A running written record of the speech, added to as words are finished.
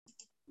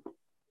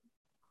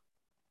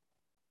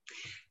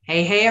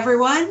Hey,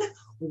 everyone.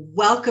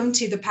 Welcome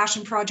to the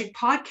Passion Project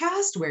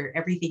podcast, where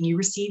everything you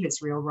receive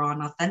is real, raw,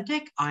 and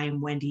authentic. I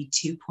am Wendy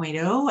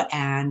 2.0.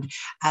 And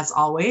as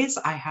always,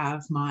 I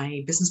have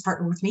my business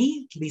partner with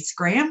me, Lisa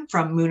Graham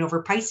from Moon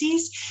Over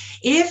Pisces.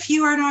 If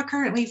you are not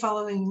currently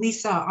following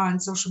Lisa on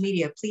social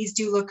media, please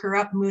do look her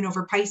up, Moon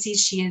Over Pisces.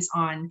 She is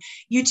on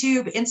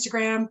YouTube,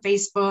 Instagram,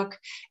 Facebook,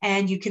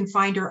 and you can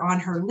find her on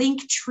her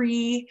link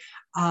tree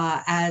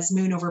as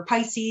Moon Over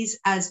Pisces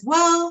as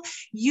well.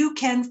 You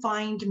can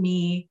find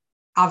me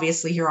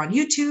obviously here on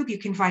YouTube. You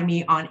can find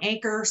me on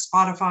Anchor,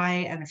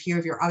 Spotify, and a few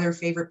of your other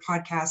favorite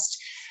podcast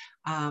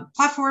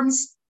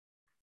platforms.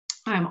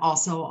 I'm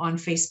also on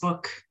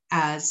Facebook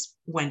as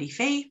Wendy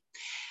Faye,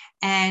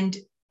 and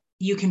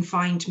you can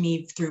find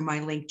me through my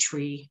link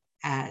tree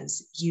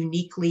as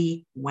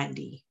Uniquely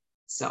Wendy.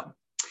 So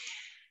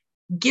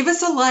give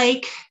us a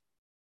like.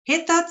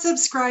 Hit that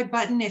subscribe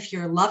button if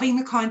you're loving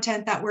the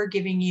content that we're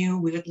giving you.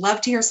 We would love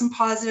to hear some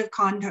positive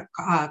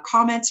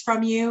comments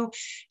from you.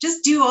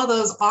 Just do all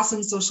those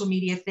awesome social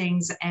media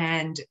things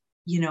and,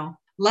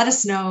 let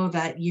us know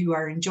that you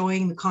are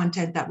enjoying the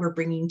content that we're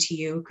bringing to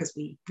you, because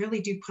we really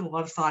do put a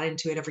lot of thought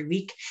into it every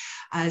week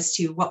as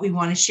to what we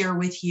want to share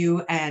with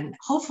you and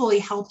hopefully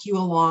help you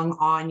along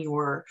on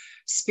your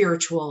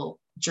spiritual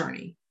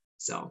journey.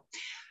 So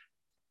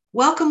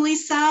welcome,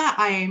 Lisa.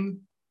 I'm,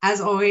 as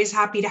always,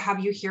 happy to have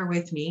you here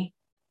with me.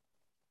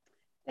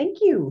 Thank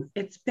you.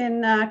 It's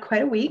been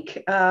quite a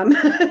week.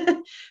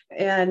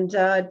 And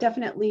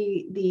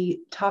definitely the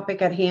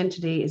topic at hand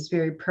today is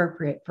very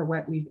appropriate for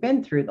what we've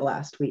been through the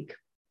last week.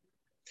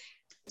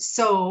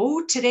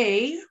 So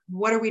today,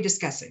 what are we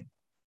discussing?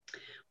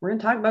 We're going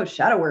to talk about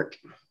shadow work.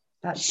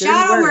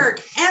 Shadow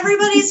work,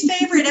 everybody's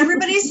favorite.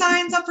 Everybody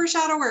signs up for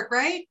shadow work,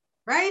 right?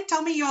 Right?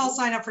 Tell me you all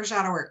sign up for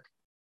shadow work.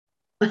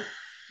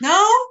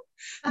 No?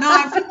 No,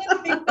 I'm feeling a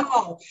big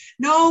no.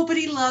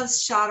 Nobody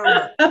loves shadow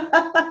work.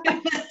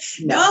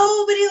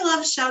 Nobody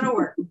loves shadow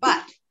work,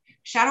 but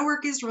shadow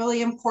work is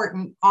really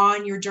important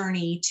on your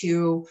journey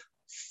to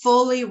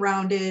fully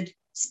rounded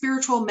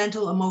spiritual,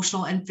 mental,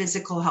 emotional, and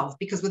physical health.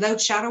 Because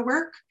without shadow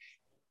work,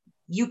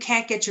 you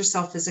can't get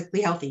yourself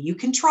physically healthy. You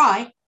can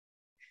try,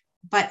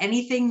 but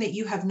anything that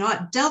you have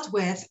not dealt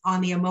with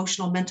on the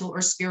emotional, mental,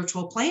 or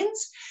spiritual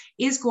planes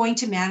is going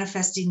to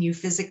manifest in you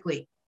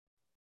physically.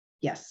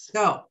 Yes.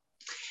 So,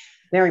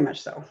 very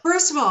much so.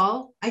 First of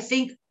all, I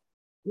think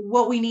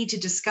what we need to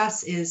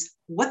discuss is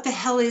what the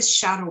hell is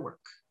shadow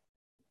work?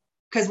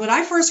 Because when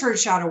I first heard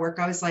shadow work,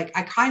 I was like,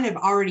 I kind of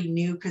already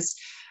knew, because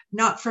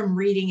not from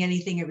reading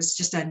anything, it was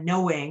just a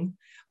knowing.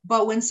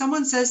 But when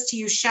someone says to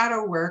you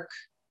shadow work,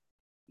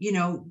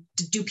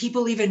 do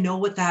people even know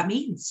what that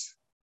means?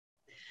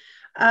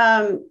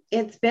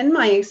 It's been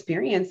my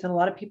experience that a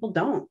lot of people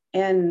don't,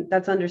 and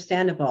that's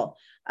understandable.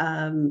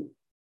 To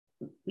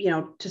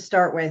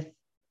start with,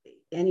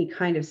 any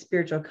kind of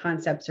spiritual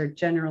concepts are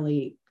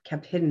generally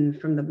kept hidden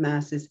from the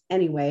masses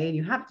anyway, and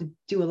you have to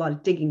do a lot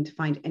of digging to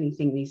find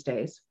anything these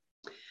days.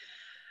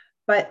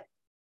 But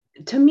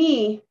to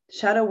me,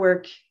 shadow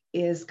work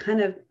is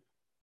kind of,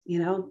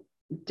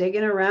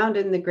 digging around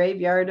in the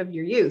graveyard of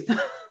your youth,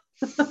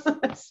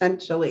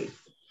 essentially.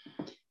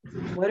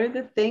 What are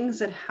the things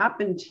that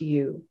happened to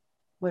you?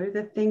 What are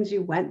the things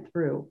you went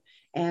through?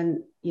 And,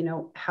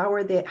 how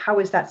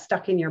is that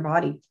stuck in your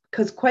body?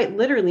 Because quite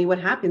literally what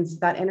happens is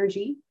that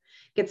energy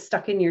gets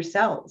stuck in your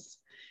cells,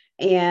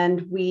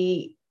 and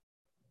we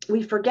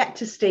forget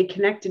to stay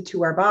connected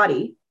to our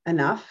body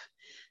enough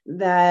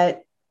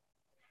that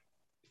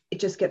it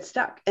just gets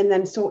stuck. And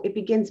then so it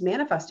begins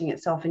manifesting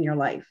itself in your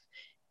life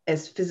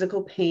as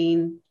physical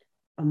pain,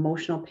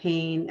 emotional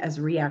pain, as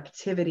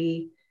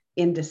reactivity,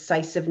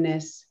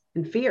 indecisiveness,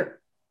 and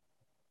fear.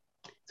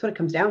 That's what it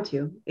comes down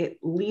to. It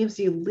leaves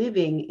you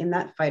living in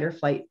that fight or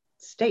flight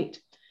state.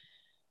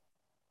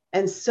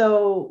 And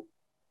so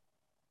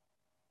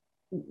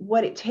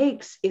what it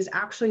takes is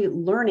actually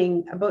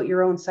learning about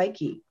your own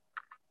psyche.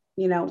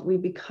 We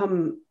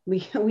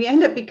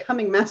end up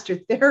becoming master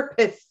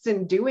therapists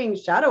in doing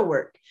shadow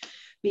work,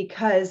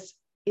 because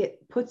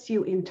it puts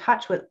you in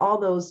touch with all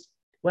those,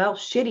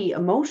 shitty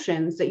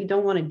emotions that you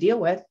don't want to deal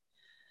with,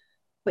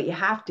 but you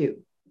have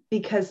to,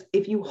 because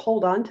if you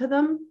hold on to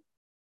them,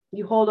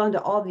 you hold on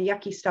to all the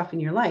yucky stuff in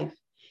your life,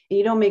 and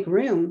you don't make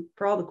room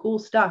for all the cool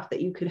stuff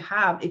that you could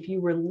have if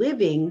you were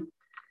living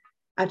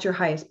at your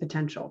highest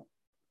potential.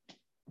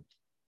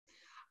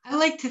 I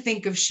like to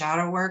think of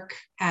shadow work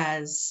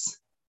as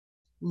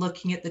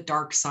looking at the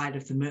dark side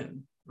of the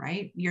moon,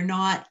 right? You're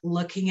not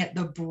looking at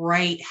the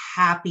bright,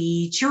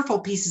 happy, cheerful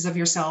pieces of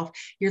yourself.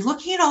 You're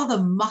looking at all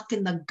the muck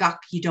and the guck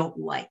you don't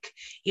like.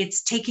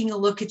 It's taking a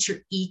look at your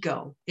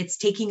ego. It's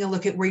taking a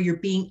look at where you're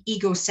being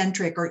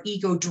egocentric or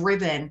ego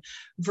driven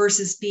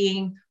versus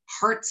being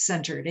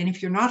heart-centered. And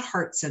if you're not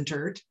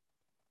heart-centered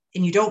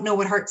and you don't know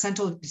what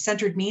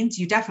heart-centered means,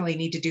 you definitely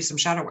need to do some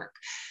shadow work.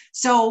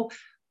 So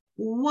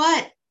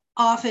what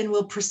often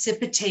will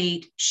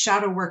precipitate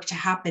shadow work to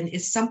happen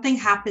is something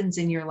happens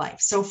in your life.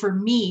 So for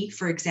me,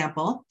 for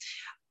example,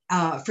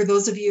 For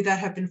those of you that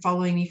have been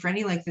following me for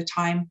any length of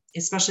time,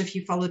 especially if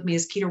you followed me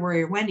as Keto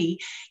Warrior Wendy,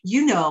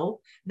 you know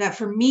that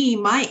for me,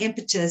 my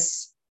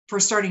impetus for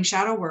starting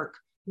shadow work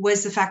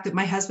was the fact that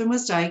my husband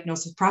was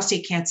diagnosed with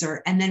prostate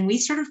cancer. And then we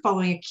started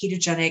following a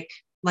ketogenic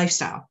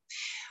lifestyle.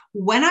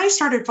 When I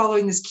started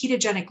following this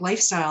ketogenic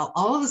lifestyle,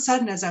 all of a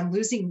sudden, as I'm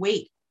losing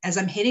weight, as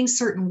I'm hitting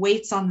certain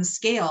weights on the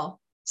scale,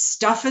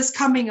 stuff is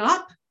coming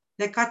up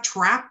that got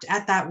trapped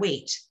at that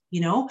weight.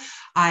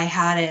 I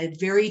had a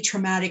very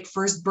traumatic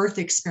first birth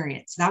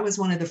experience. That was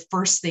one of the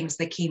first things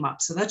that came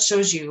up. So that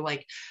shows you,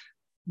 like,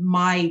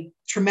 my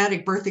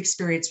traumatic birth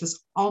experience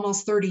was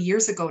almost 30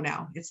 years ago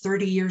now. It's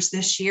 30 years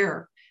this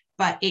year,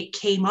 but it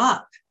came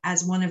up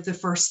as one of the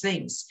first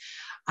things.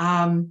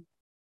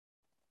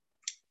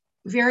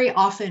 Very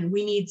often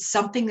we need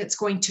something that's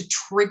going to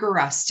trigger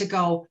us to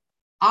go,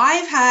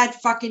 I've had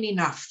fucking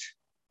enough.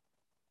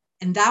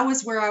 And that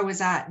was where I was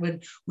at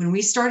when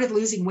we started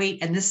losing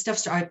weight and this stuff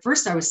started. At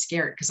first I was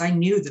scared because I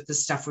knew that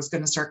this stuff was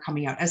going to start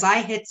coming out. As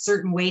I hit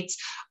certain weights,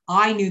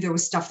 I knew there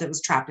was stuff that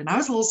was trapped and I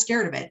was a little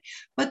scared of it.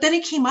 But then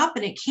it came up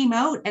and it came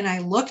out and I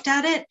looked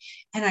at it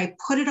and I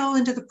put it all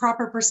into the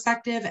proper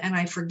perspective and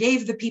I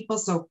forgave the people.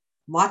 So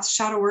lots of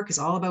shadow work is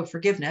all about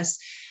forgiveness.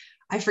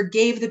 I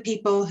forgave the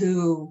people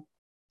who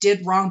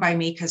did wrong by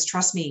me, because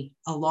trust me,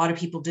 a lot of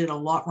people did a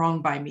lot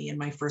wrong by me in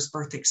my first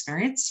birth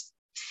experience.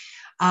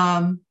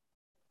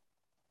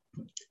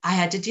 I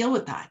had to deal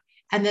with that.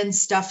 And then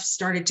stuff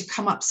started to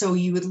come up. So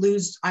I would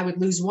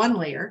lose one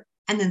layer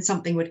and then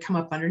something would come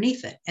up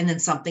underneath it. And then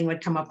something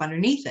would come up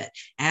underneath it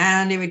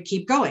and it would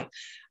keep going.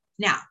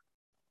 Now,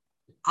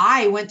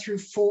 I went through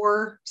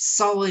 4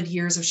 solid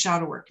years of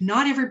shadow work.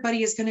 Not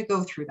everybody is going to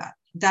go through that.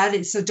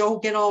 So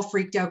don't get all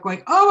freaked out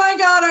going, oh my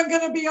God, I'm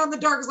going to be on the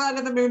dark side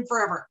of the moon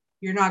forever.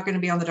 You're not going to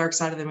be on the dark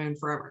side of the moon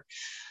forever.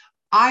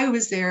 I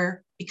was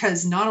there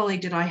because not only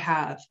did I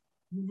have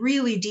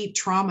really deep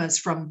traumas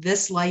from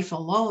this life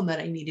alone that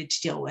I needed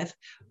to deal with,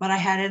 but I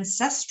had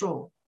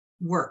ancestral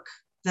work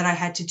that I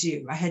had to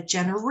do. I had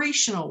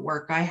generational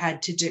work I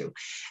had to do.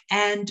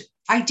 And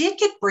I did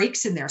get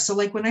breaks in there. So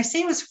like when I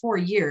say it was 4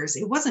 years,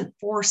 it wasn't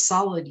 4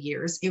 solid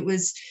years. It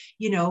was,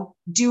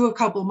 do a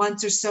couple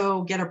months or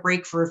so, get a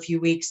break for a few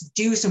weeks,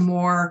 do some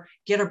more,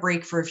 get a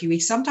break for a few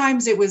weeks.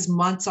 Sometimes it was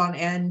months on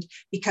end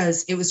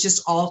because it was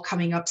just all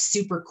coming up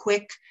super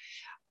quick.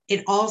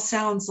 It all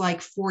sounds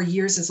like 4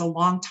 years is a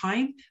long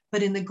time,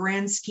 but in the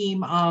grand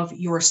scheme of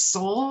your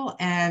soul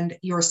and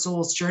your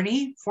soul's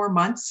journey, 4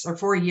 months or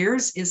 4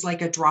 years is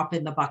like a drop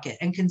in the bucket.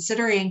 And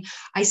considering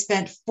I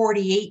spent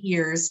 48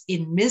 years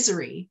in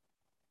misery,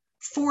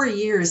 4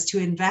 years to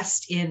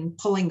invest in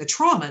pulling the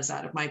traumas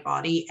out of my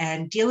body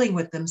and dealing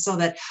with them so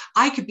that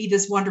I could be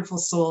this wonderful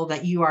soul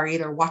that you are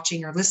either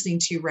watching or listening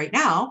to right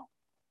now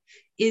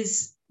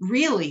is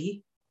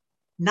really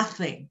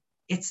nothing.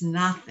 It's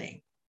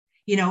nothing.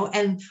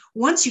 And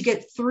once you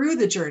get through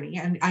the journey,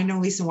 and I know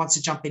Lisa wants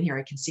to jump in here.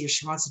 I can see if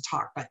she wants to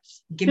talk, but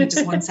give me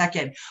just 1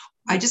 second.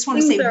 I just want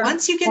to say,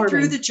 once you get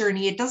through the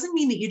journey, it doesn't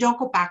mean that you don't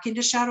go back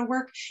into shadow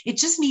work. It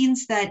just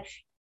means that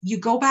you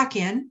go back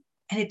in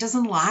and it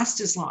doesn't last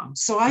as long.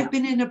 So I've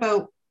been in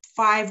about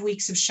 5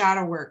 weeks of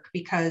shadow work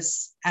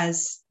because,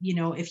 as you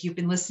know, if you've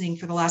been listening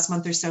for the last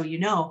month or so,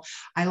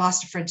 I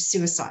lost a friend to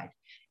suicide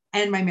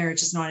and my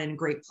marriage is not in a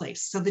great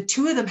place. So the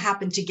two of them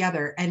happened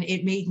together and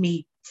it made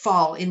me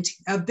fall into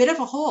a bit of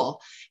a hole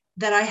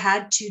that I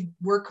had to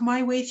work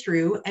my way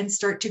through and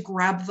start to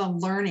grab the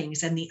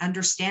learnings and the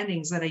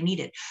understandings that I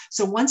needed.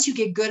 So once you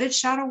get good at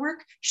shadow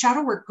work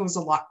goes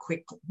a lot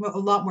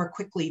more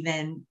quickly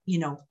than,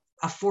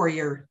 a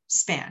 4-year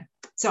span.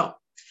 So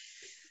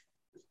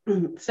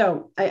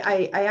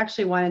I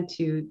actually wanted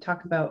to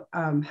talk about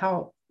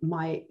how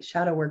my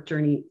shadow work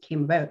journey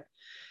came about.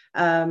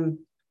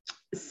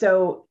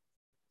 So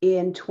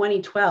in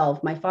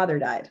 2012, my father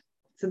died.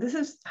 So this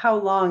is how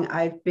long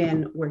I've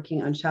been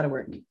working on shadow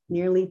work,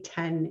 nearly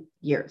 10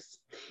 years,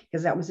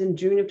 because that was in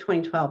June of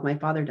 2012, my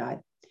father died.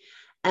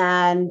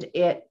 And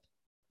it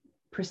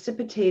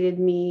precipitated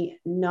me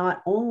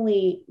not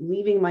only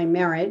leaving my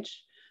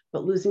marriage,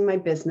 but losing my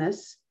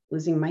business,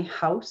 losing my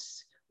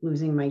house,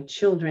 losing my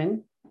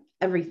children,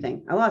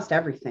 everything. I lost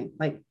everything.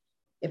 Like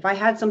if I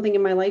had something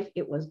in my life,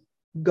 it was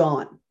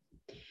gone.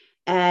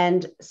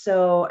 And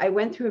so I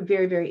went through a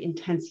very, very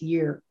intense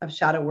year of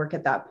shadow work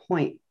at that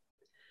point.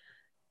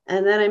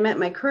 And then I met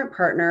my current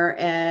partner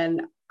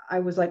and I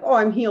was like, oh,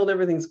 I'm healed.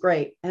 Everything's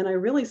great. And I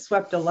really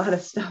swept a lot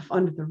of stuff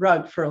under the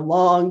rug for a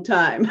long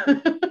time.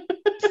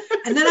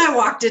 And then I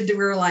walked into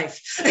her life.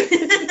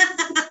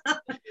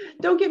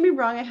 Don't get me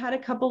wrong. I had a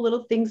couple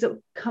little things that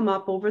would come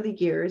up over the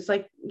years,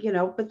 like,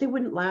 but they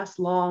wouldn't last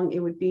long. It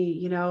would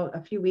be,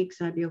 a few weeks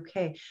and I'd be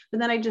okay.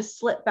 But then I just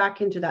slipped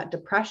back into that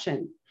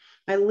depression.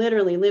 I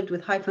literally lived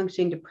with high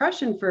functioning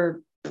depression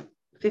for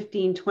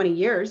 15, 20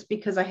 years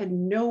because I had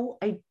no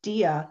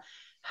idea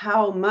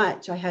how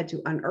much I had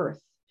to unearth.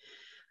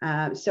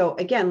 So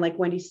again, like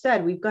Wendy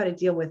said, we've got to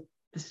deal with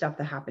the stuff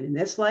that happened in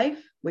this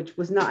life, which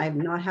was not, I've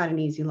not had an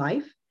easy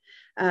life.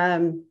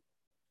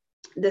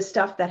 The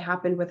stuff that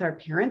happened with our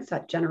parents,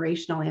 that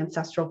generational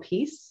ancestral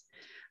piece.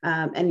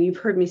 And you've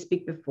heard me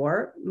speak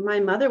before. My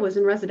mother was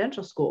in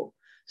residential school.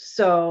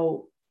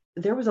 So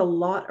there was a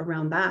lot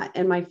around that.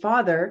 And my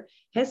father,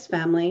 his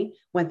family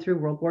went through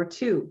World War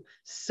II.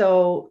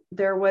 So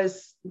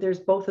there's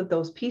both of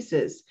those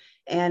pieces.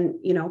 And,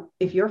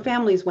 if your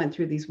families went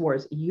through these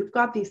wars, you've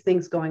got these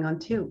things going on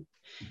too.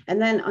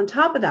 And then on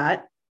top of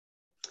that,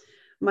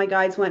 my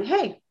guides went,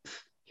 hey,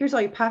 here's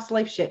all your past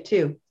life shit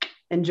too.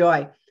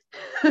 Enjoy.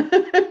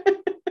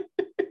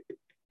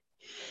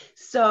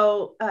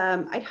 So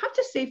I'd have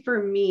to say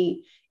for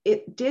me,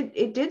 it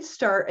did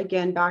start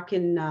again back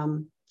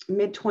in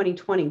mid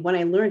 2020 when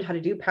I learned how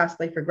to do past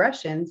life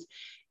regressions,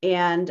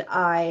 and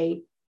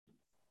I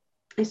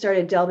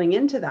started delving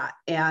into that.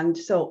 And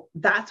so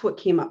that's what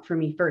came up for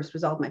me first,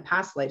 was all my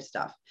past life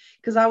stuff,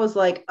 because I was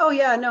like, oh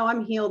yeah, no,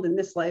 I'm healed in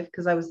this life,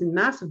 because I was in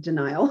massive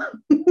denial.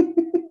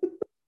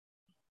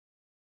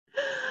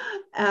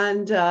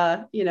 And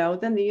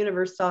then the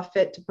universe saw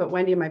fit to put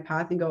Wendy in my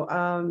path and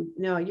go,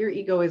 no, your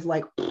ego is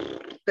like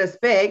this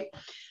big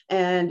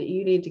and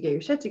you need to get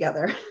your shit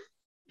together.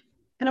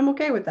 And I'm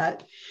okay with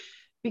that,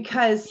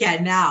 because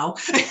now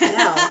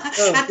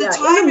Oh, at the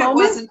time it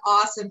wasn't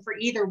awesome for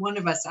either one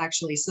of us,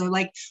 actually. So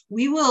like,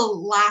 we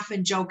will laugh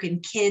and joke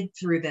and kid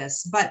through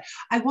this, but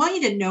I want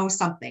you to know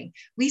something.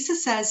 Lisa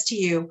says to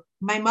you,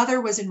 my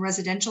mother was in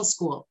residential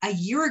school. A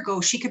year ago,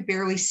 she could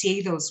barely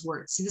say those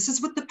words. So this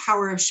is what the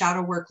power of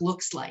shadow work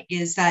looks like,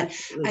 is that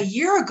absolutely. A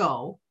year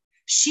ago,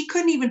 she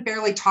couldn't even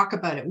barely talk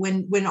about it.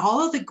 When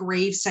all of the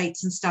grave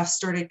sites and stuff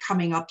started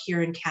coming up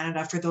here in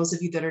Canada, for those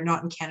of you that are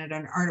not in Canada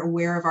and aren't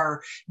aware of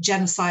our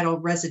genocidal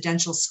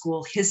residential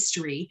school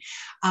history,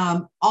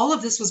 all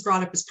of this was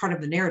brought up as part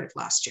of the narrative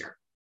last year,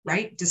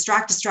 right?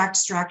 Distract,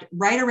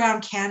 right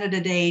around Canada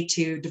Day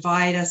to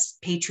divide us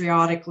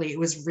patriotically. It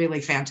was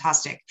really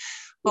fantastic.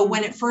 But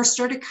when it first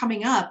started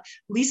coming up,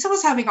 Lisa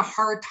was having a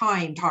hard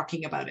time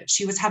talking about it.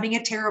 She was having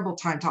a terrible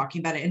time talking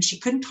about it. And she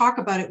couldn't talk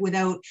about it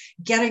without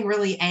getting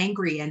really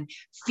angry and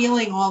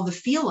feeling all the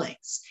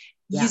feelings.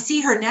 Yeah. You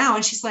see her now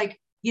and she's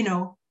like,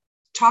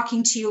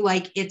 talking to you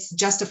like it's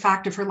just a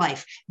fact of her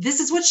life. This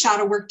is what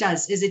shadow work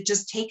does, is it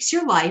just takes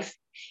your life.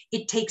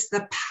 It takes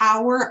the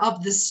power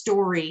of the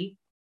story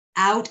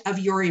out of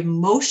your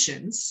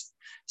emotions,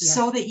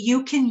 so that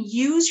you can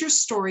use your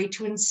story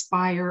to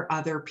inspire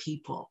other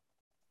people.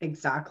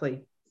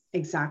 Exactly.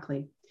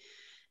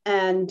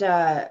 And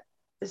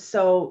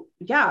so,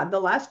 the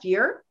last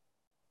year's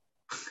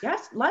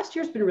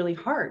been really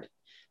hard,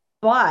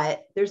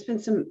 but there's been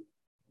some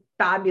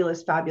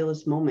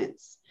fabulous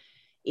moments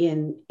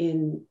in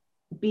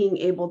being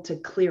able to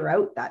clear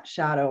out that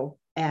shadow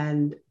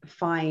and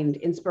find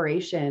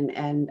inspiration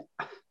and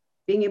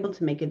being able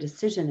to make a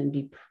decision and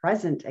be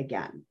present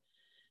again.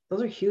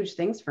 Those are huge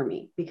things for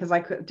me, because I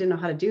didn't know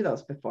how to do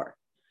those before.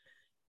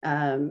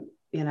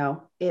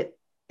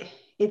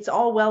 It's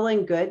all well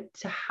and good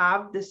to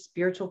have this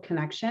spiritual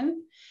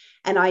connection,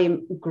 and I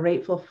am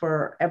grateful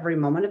for every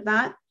moment of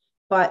that.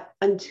 But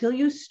until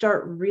you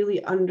start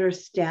really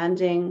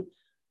understanding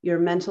your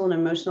mental and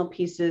emotional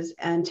pieces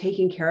and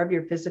taking care of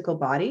your physical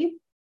body,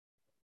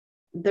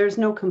 there's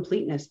no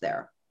completeness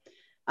there.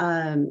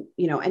 And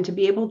to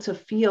be able to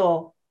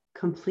feel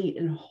complete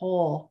and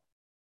whole,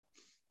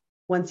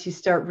 once you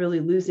start really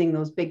losing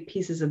those big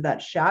pieces of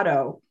that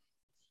shadow,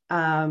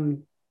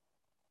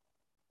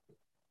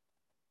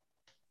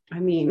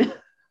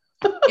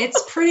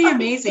 it's pretty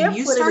amazing.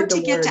 You start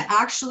to get to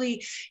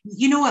actually,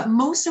 what,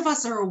 most of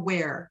us are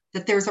aware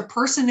that there's a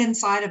person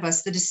inside of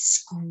us that is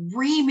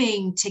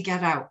screaming to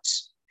get out.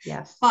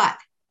 Yes. But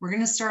we're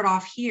going to start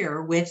off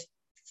here with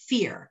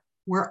fear.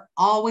 We're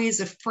always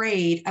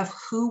afraid of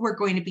who we're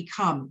going to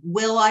become.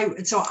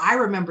 So I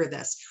remember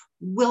this.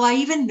 Will I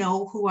even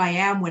know who I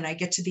am when I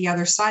get to the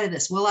other side of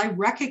this? Will I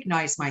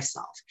recognize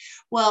myself?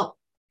 Well,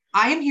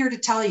 I am here to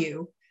tell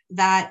you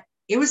that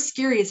it was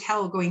scary as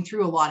hell going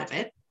through a lot of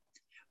it.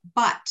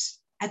 But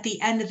at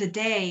the end of the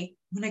day,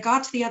 when I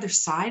got to the other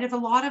side of a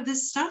lot of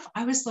this stuff,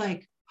 I was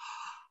like,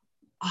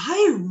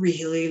 I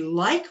really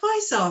like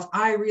myself.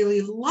 I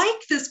really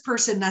like this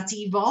person that's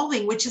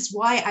evolving, which is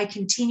why I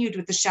continued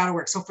with the shadow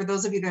work. So for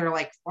those of you that are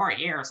like, 4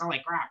 years,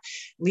 holy crap,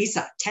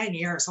 Lisa, 10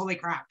 years, holy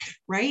crap,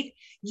 right?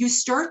 You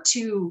start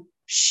to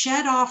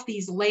shed off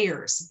these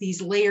layers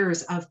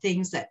of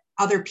things that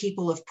other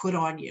people have put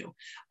on you,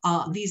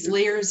 these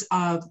layers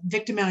of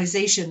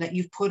victimization that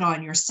you've put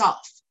on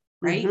yourself,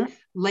 right? Mm-hmm.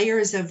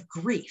 Layers of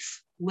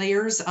grief,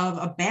 layers of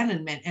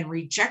abandonment and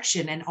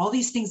rejection, and all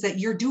these things that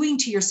you're doing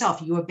to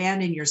yourself. You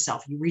abandon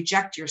yourself, you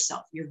reject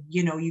yourself,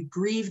 you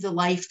grieve the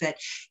life that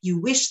you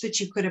wish that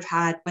you could have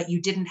had, but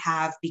you didn't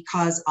have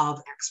because of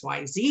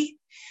XYZ.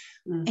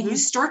 Mm-hmm. And you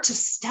start to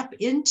step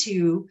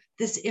into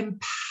this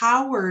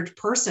empowered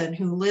person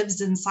who lives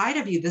inside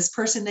of you, this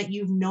person that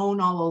you've known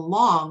all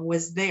along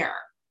was there,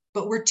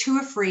 but we're too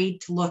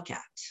afraid to look at.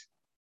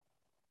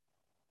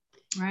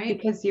 Right?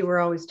 Because you were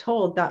always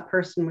told that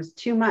person was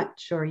too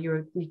much, or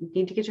you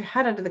need to get your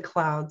head out of the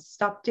clouds,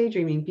 stop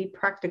daydreaming, be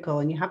practical,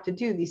 and you have to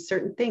do these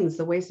certain things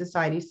the way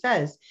society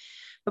says.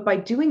 But by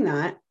doing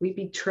that, we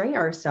betray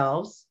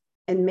ourselves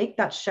and make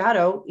that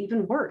shadow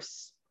even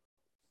worse.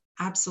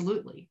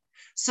 Absolutely.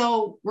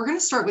 So we're going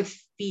to start with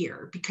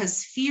fear,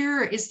 because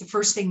fear is the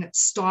first thing that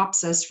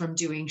stops us from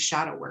doing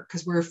shadow work,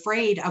 because we're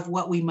afraid of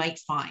what we might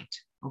find.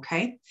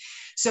 Okay.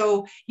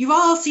 So you've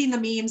all seen the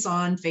memes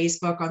on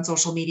Facebook, on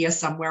social media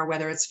somewhere,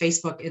 whether it's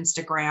Facebook,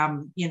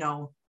 Instagram,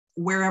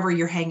 wherever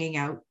you're hanging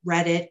out,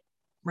 Reddit,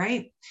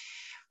 right?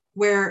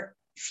 Where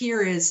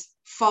fear is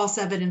false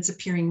evidence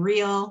appearing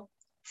real,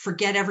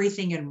 forget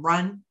everything and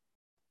run.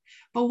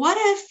 But what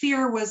if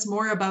fear was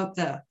more about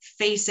the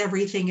face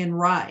everything and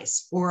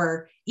rise?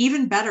 Or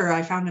even better,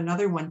 I found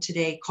another one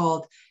today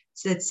called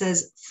that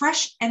says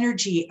fresh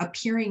energy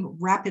appearing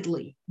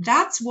rapidly.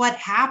 That's what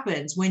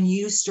happens when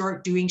you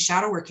start doing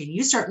shadow work and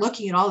you start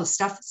looking at all the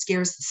stuff that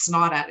scares the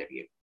snot out of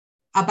you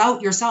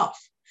about yourself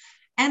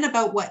and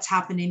about what's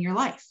happened in your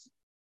life.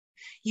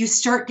 You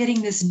start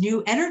getting this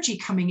new energy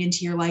coming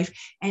into your life,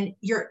 and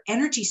your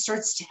energy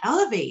starts to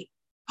elevate.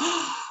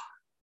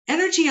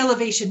 Energy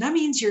elevation, that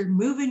means you're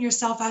moving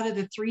yourself out of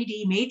the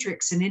 3D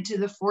matrix and into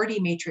the 4D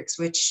matrix,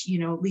 which,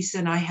 Lisa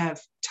and I have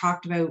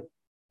talked about.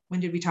 When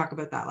did we talk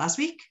about that? Last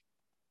week?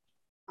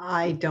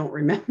 I don't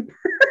remember.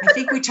 I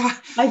think we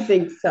talked. I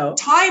think so.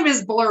 Time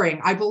is blurring.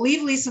 I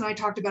believe Lisa and I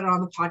talked about it on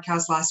the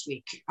podcast last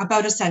week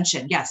about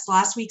ascension. Yes,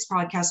 last week's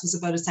podcast was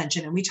about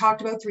ascension, and we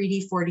talked about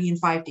 3D, 4D,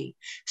 and 5D.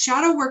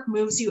 Shadow work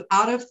moves you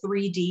out of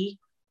 3D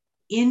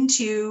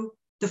into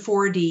the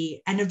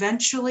 4D and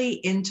eventually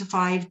into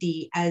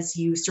 5D as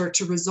you start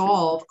to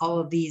resolve all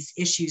of these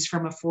issues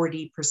from a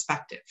 4D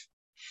perspective.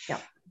 Yeah.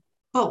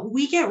 But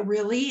we get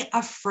really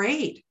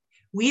afraid.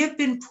 We have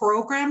been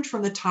programmed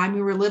from the time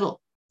we were little.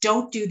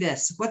 Don't do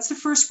this. What's the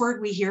first word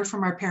we hear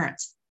from our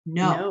parents?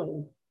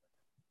 No.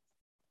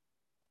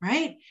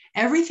 Right?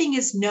 Everything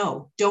is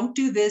no. Don't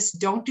do this.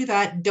 Don't do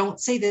that. Don't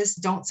say this.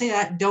 Don't say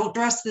that. Don't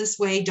dress this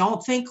way.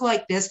 Don't think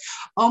like this.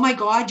 Oh my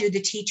God, you're the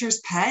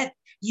teacher's pet.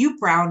 You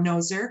brown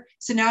noser.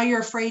 So now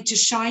you're afraid to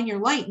shine your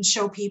light and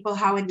show people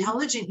how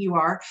intelligent you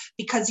are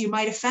because you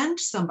might offend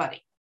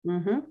somebody.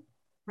 Mm-hmm.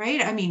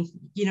 Right? I mean,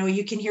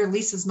 you can hear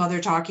Lisa's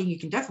mother talking. You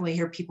can definitely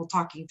hear people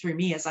talking through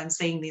me as I'm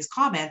saying these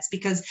comments,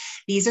 because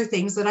these are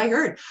things that I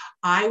heard.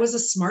 I was a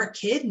smart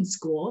kid in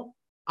school.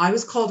 I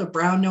was called a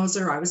brown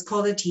noser. I was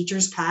called a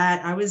teacher's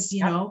pet. I was,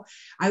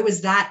 I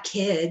was that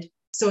kid.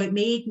 So it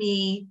made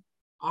me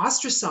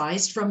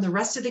ostracized from the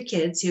rest of the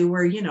kids who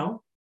were,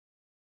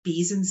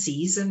 B's and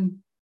C's and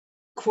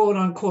quote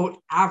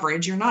unquote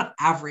average. You're not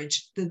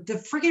average.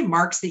 The friggin'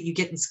 marks that you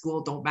get in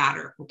school don't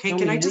matter. Okay.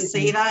 Can I just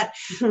say that?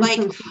 Like,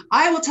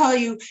 I will tell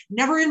you,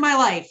 never in my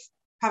life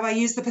have I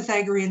used the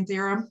Pythagorean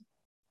theorem.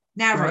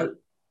 Never. Right.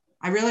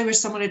 I really wish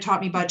someone had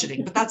taught me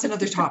budgeting, but that's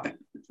another topic.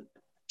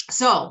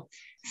 So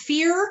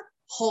fear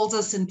holds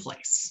us in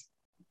place.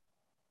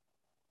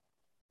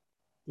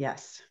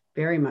 Yes,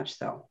 very much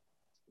so.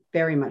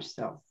 Very much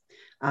so.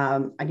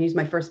 I can use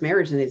my first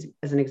marriage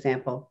as an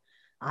example.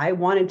 I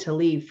wanted to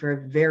leave for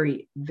a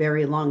very,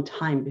 very long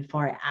time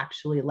before I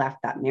actually left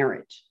that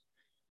marriage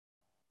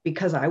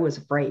because I was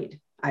afraid.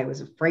 I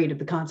was afraid of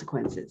the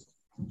consequences.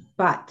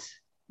 But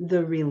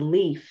the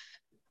relief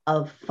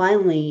of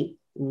finally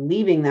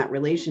leaving that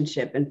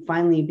relationship and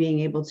finally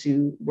being able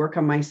to work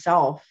on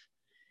myself,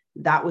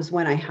 that was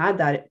when I had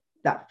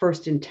that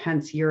first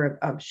intense year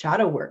of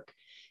shadow work,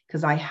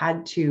 because I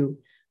had to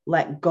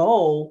let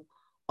go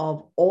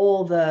of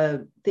all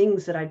the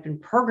things that I'd been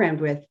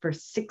programmed with for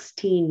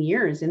 16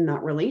 years in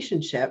that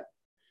relationship.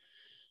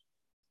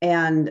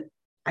 And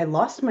I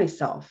lost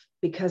myself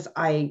because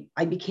I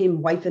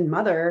became wife and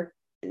mother,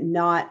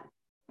 not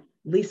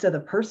Lisa the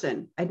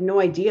person. I had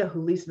no idea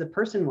who Lisa the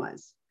person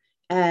was.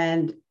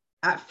 And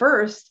at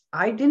first,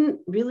 I didn't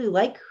really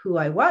like who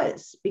I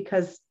was,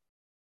 because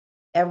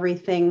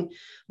everything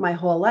my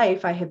whole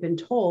life I had been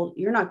told,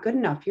 you're not good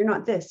enough, you're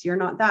not this, you're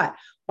not that.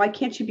 Why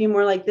can't you be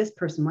more like this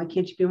person? Why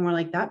can't you be more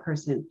like that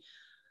person?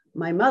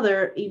 My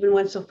mother even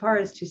went so far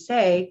as to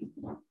say,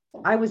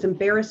 I was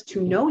embarrassed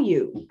to know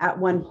you at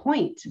one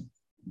point.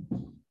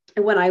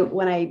 And when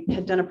I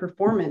had done a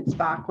performance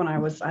back when I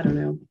was,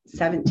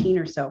 17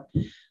 or so,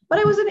 but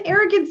I was an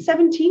arrogant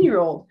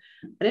 17-year-old.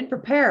 I didn't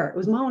prepare. It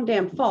was my own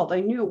damn fault. I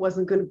knew it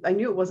wasn't good. I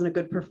knew it wasn't a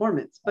good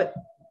performance, but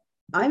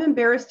I'm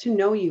embarrassed to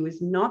know you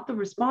is not the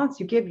response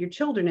you give your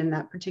children in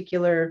that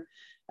particular,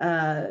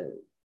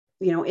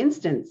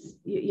 instance.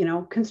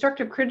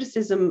 Constructive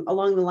criticism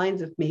along the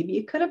lines of maybe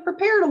you could have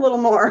prepared a little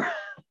more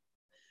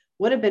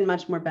would have been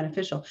much more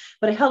beneficial.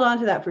 But I held on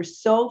to that for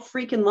so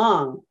freaking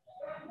long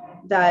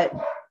that,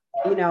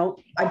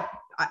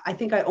 I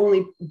think I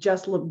only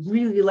just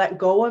really let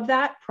go of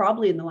that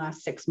probably in the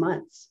last 6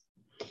 months.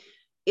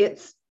 It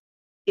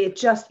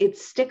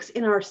sticks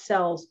in our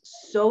cells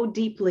so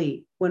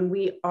deeply when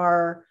we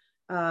are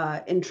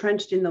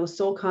entrenched in those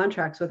soul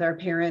contracts with our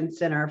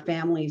parents and our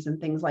families and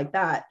things like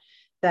that,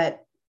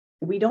 that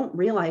we don't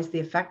realize the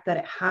effect that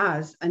it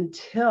has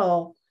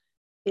until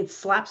it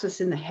slaps us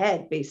in the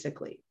head,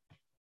 basically.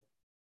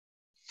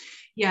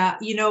 Yeah,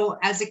 you know,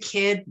 as a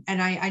kid,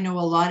 and I know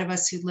a lot of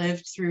us who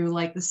lived through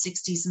like the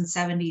 60s and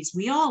 70s,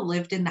 we all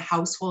lived in the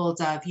households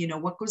of, you know,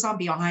 what goes on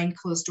behind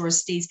closed doors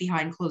stays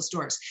behind closed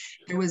doors.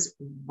 There was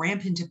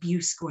rampant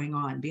abuse going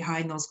on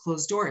behind those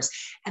closed doors.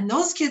 And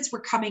those kids were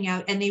coming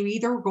out and they were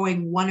either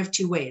going one of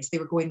two ways. They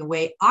were going the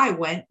way I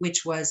went,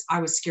 which was I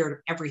was scared of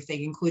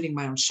everything, including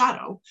my own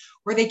shadow,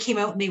 or they came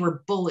out and they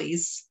were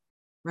bullies,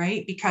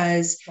 right?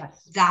 Because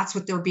Yes. that's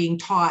what they're being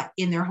taught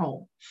in their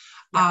home.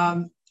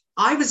 Yeah.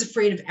 I was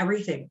afraid of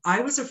everything.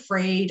 I was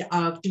afraid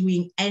of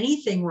doing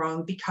anything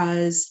wrong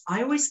because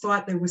I always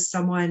thought there was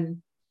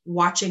someone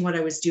watching what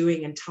I was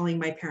doing and telling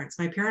my parents.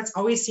 My parents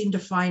always seemed to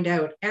find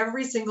out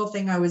every single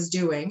thing I was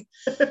doing.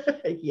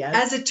 Yes.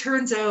 As it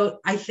turns out,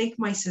 I think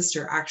my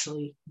sister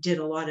actually did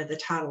a lot of the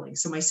tattling.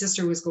 So my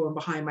sister was going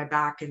behind my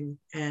back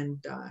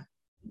and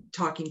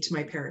talking to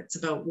my parents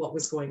about what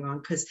was going on.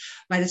 Because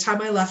by the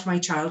time I left my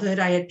childhood,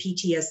 I had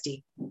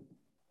PTSD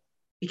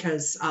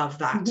because of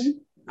that.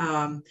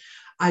 Mm-hmm.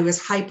 I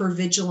was hyper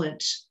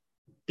vigilant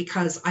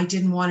because I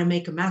didn't want to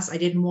make a mess. I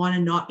didn't want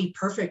to not be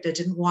perfect. I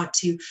didn't want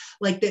to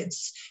like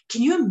this.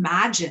 Can you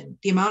imagine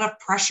the amount of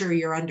pressure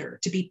you're under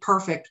to be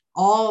perfect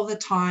all the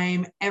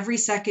time, every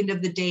second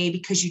of the day,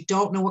 because you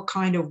don't know what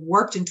kind of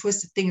warped and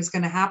twisted thing is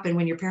going to happen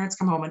when your parents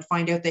come home and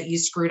find out that you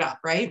screwed up,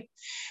 right?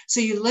 So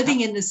you're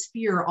living in this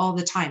fear all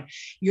the time.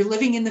 You're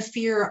living in the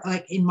fear,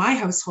 like in my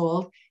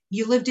household,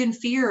 you lived in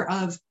fear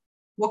of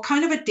what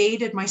kind of a day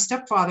did my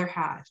stepfather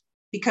have?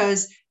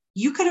 Because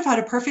you could have had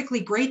a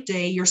perfectly great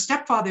day. Your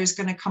stepfather is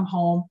going to come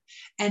home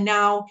and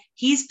now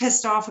he's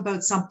pissed off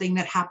about something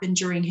that happened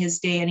during his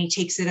day and he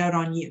takes it out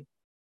on you.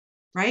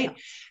 Right.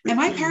 Yeah. And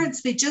my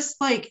parents, they just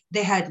like,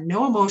 they had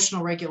no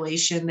emotional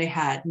regulation. They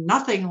had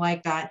nothing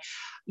like that.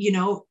 You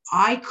know,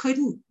 I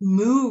couldn't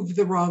move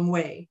the wrong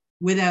way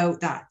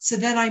without that. So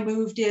then I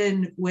moved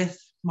in with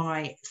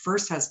my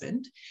first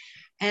husband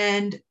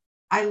and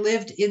I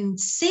lived in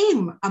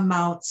same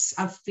amounts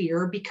of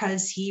fear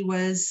because he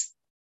was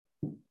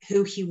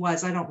who he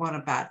was. I don't want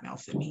to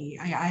badmouth him.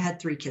 I had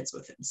 3 kids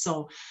with him.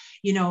 So,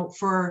 you know,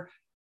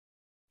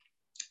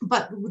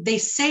 but they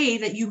say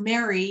that you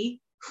marry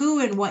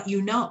who and what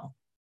you know.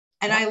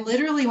 And I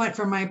literally went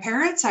from my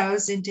parents'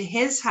 house into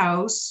his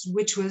house,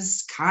 which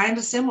was kind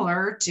of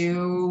similar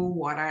to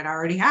what I'd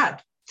already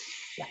had.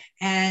 Yeah.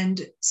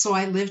 And so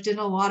I lived in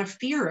a lot of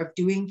fear of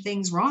doing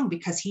things wrong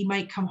because he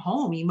might come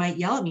home. He might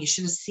yell at me. You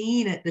should have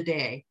seen it the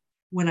day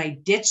when I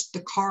ditched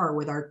the car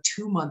with our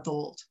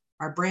 2-month-old.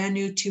 Our brand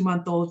new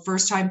 2-month-old,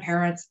 first time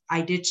parents.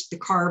 I ditched the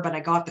car, but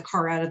I got the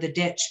car out of the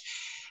ditch.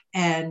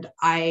 And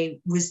I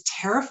was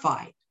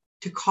terrified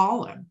to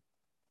call him.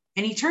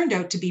 And he turned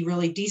out to be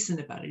really decent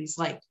about it. He's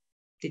like,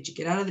 did you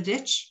get out of the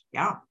ditch?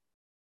 Yeah.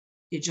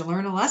 Did you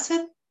learn a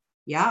lesson?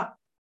 Yeah.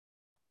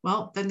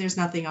 Well, then there's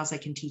nothing else I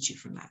can teach you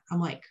from that.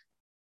 I'm like,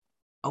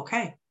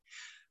 okay.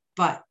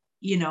 But,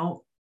 you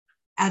know,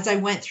 as I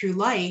went through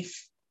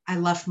life, I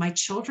left my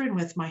children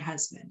with my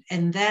husband.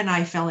 And then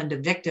I fell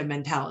into victim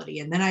mentality.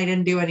 And then I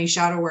didn't do any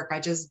shadow work. I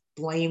just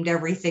blamed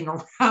everything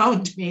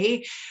around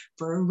me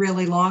for a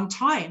really long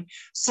time.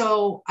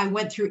 So I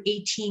went through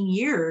 18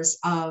 years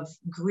of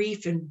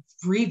grief and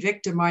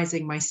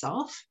re-victimizing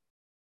myself.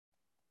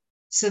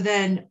 So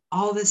then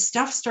all this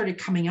stuff started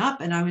coming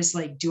up and I was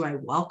like, do I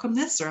welcome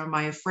this or am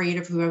I afraid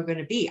of who I'm going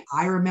to be?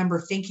 I remember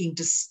thinking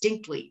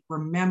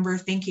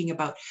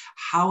about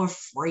how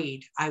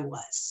afraid I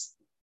was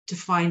to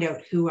find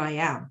out who I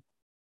am.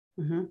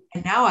 Mm-hmm.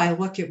 And now I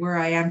look at where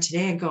I am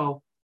today and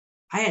go,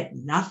 I had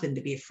nothing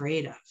to be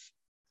afraid of.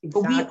 Exactly.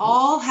 But we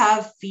all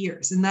have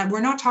fears, and that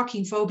we're not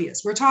talking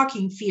phobias, we're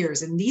talking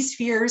fears. And these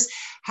fears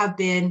have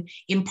been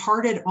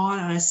imparted on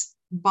us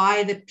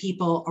by the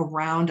people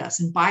around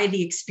us and by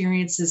the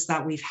experiences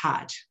that we've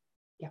had.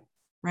 Yeah.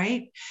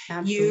 Right.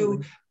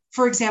 Absolutely.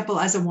 For example,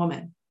 as a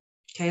woman,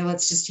 okay,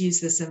 let's just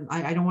use this. And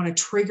I don't want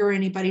to trigger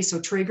anybody. So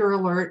trigger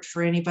alert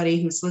for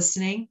anybody who's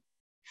listening.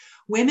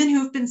 Women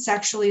who've been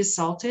sexually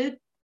assaulted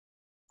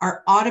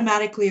are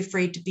automatically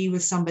afraid to be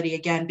with somebody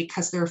again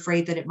because they're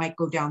afraid that it might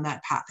go down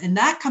that path. And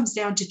that comes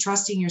down to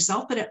trusting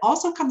yourself, but it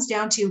also comes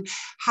down to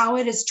how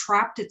it has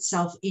trapped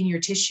itself in your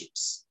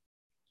tissues.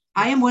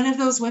 I am one of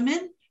those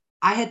women.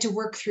 I had to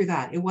work through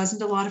that. It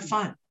wasn't a lot of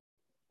fun,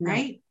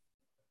 right?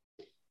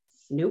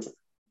 Nope.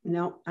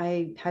 No,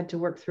 I had to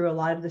work through a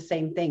lot of the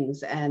same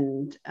things.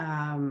 And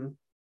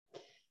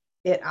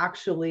it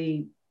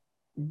actually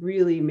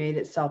really made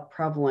itself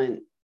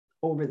prevalent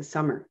over the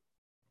summer.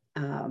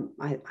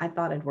 I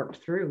thought I'd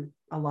worked through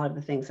a lot of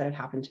the things that had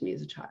happened to me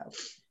as a child.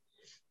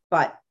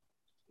 But,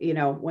 you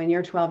know, when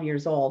you're 12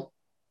 years old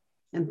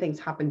and things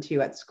happen to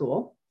you at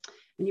school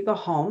and you go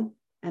home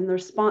and the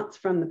response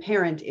from the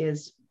parent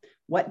is,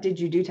 what did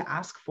you do to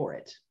ask for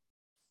it?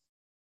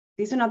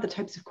 These are not the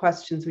types of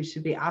questions we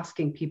should be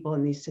asking people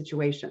in these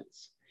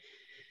situations.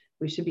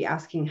 We should be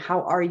asking,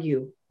 how are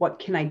you? What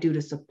can I do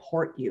to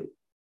support you?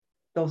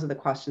 Those are the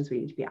questions we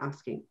need to be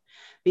asking,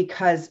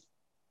 because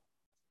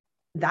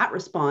that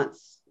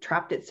response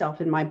trapped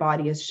itself in my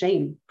body as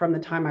shame from the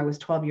time I was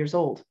 12 years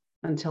old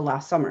until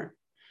last summer,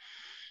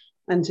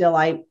 until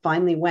I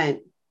finally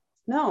went,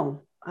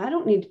 No, I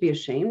don't need to be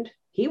ashamed.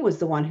 He was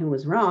the one who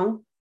was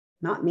wrong,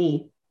 not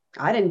me.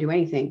 I didn't do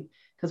anything.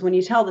 Because when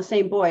you tell the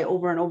same boy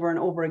over and over and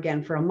over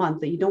again for a month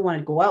that you don't want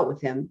to go out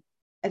with him,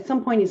 at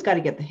some point he's got to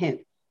get the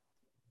hint.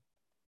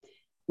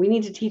 We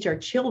need to teach our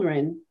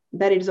children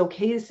that it is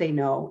okay to say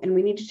no. And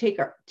we need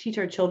to teach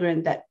our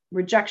children that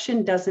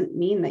rejection doesn't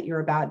mean that you're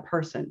a bad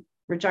person.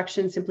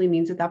 Rejection simply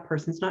means that that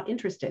person's not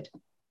interested.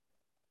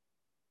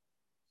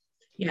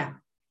 Yeah.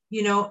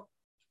 You know,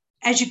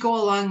 as you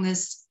go along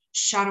this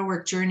shadow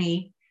work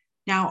journey,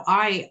 now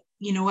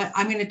you know what,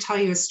 I'm going to tell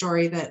you a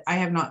story that I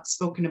have not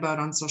spoken about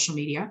on social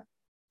media,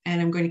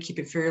 and I'm going to keep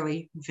it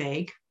fairly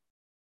vague.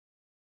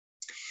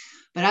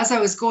 But as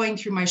I was going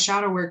through my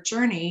shadow work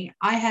journey,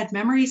 I had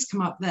memories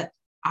come up that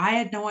I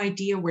had no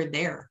idea were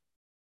there.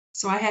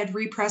 So I had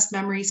repressed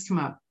memories come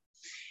up.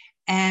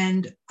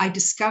 And I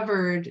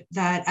discovered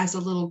that as a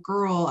little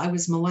girl, I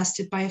was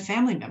molested by a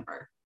family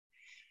member.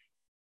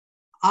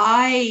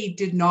 I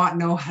did not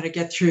know how to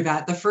get through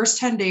that. The first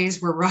 10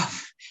 days were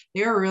rough.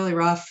 They were really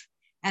rough.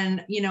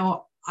 And, you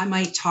know, I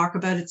might talk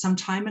about it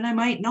sometime and I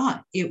might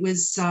not. It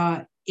was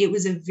a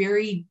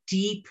very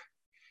deep,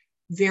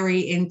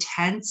 very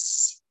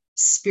intense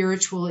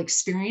spiritual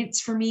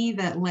experience for me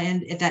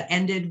that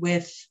ended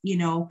with, you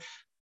know,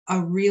 a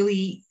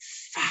really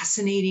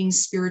fascinating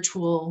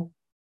spiritual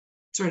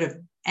sort of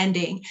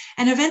ending.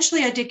 And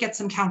eventually I did get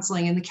some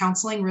counseling, and the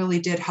counseling really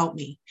did help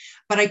me.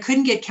 But I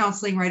couldn't get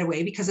counseling right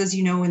away because, as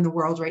you know, in the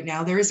world right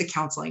now, there is a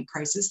counseling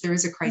crisis. There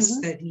is a crisis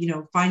that, you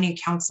know, finding a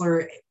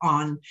counselor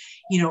on,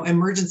 you know,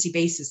 emergency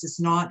basis is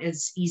not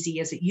as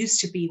easy as it used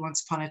to be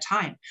once upon a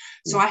time.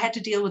 So I had to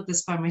deal with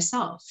this by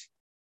myself.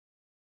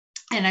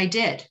 And I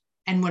did.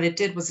 And what it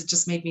did was it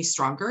just made me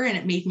stronger, and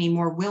it made me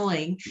more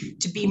willing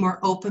to be more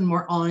open,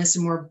 more honest,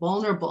 and more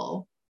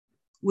vulnerable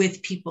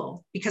with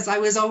people, because I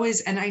was always,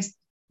 and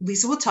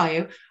Lisa will tell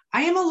you,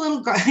 I am a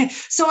little,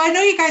 so I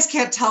know you guys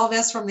can't tell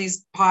this from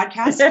these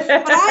podcasts,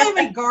 but I am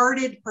a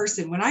guarded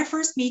person. When I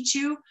first meet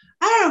you,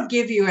 I don't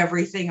give you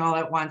everything all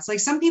at once.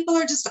 Like some people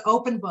are just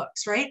open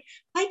books, right?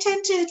 I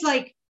tend to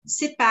like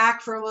sit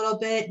back for a little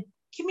bit.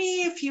 Give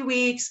me a few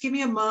weeks, give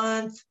me a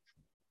month.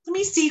 Let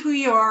me see who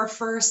you are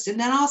first. And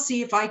then I'll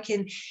see if I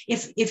can,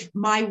 if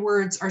my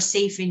words are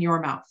safe in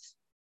your mouth.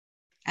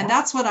 And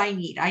that's what I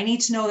need. I need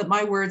to know that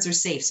my words are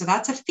safe. So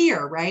that's a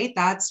fear, right?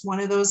 That's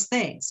one of those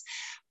things.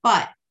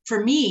 But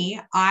for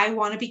me, I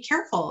want to be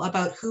careful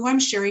about who I'm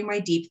sharing my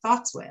deep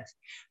thoughts with.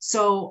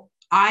 So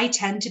I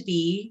tend to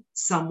be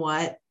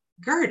somewhat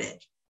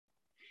guarded.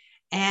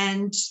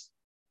 But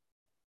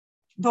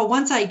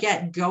once I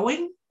get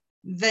going,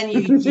 then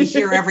you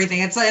hear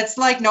everything. It's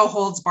like no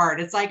holds barred.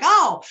 It's like,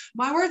 oh,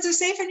 my words are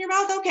safe in your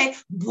mouth. Okay.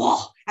 Whoa.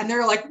 And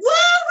they're like, whoa,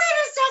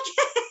 wait a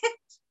second.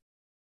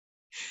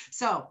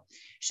 So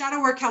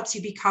shadow work helps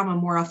you become a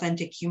more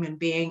authentic human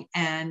being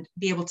and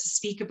be able to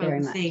speak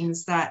about the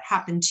things that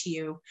happen to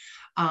you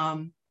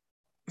from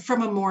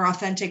a more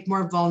authentic,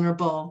 more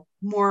vulnerable,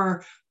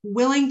 more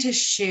willing to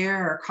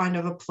share kind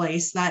of a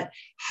place that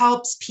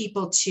helps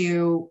people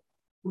to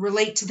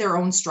relate to their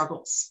own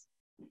struggles.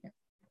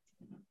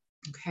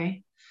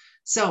 Okay.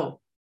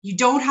 So you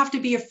don't have to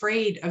be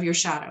afraid of your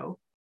shadow,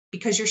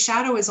 because your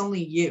shadow is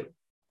only you.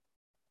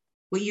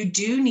 What you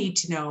do need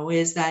to know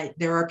is that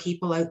there are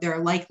people out there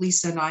like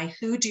Lisa and I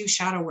who do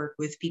shadow work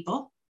with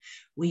people.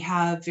 We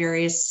have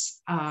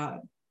various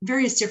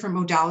different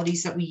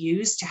modalities that we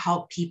use to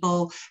help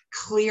people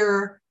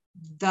clear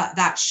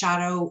that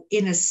shadow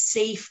in a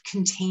safe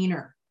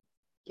container.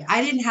 Yeah.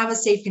 I didn't have a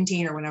safe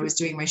container when I was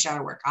doing my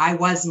shadow work. I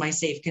was my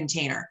safe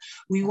container.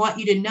 We want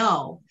you to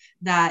know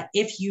that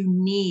if you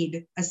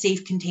need a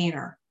safe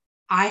container,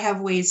 I have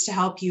ways to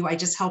help you. I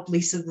just helped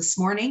Lisa this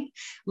morning.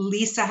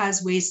 Lisa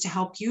has ways to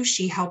help you.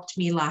 She helped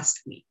me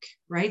last week,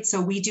 right? So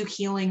we do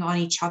healing on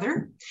each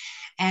other,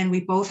 and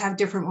we both have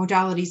different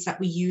modalities that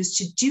we use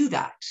to do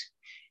that.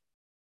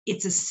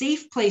 It's a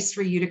safe place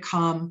for you to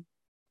come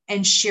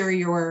and share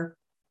your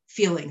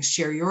feelings,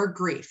 share your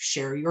grief,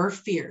 share your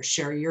fear,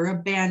 share your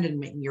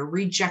abandonment, your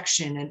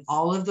rejection, and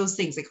all of those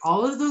things. Like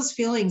all of those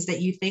feelings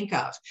that you think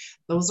of,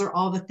 those are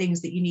all the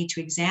things that you need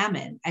to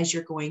examine as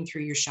you're going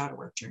through your shadow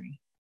work journey.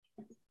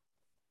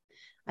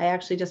 I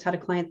actually just had a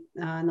client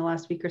in the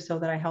last week or so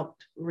that I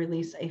helped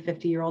release a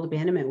 50-year-old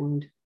abandonment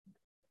wound.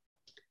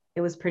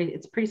 It's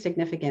pretty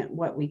significant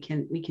what we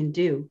can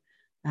do.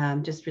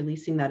 Just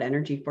releasing that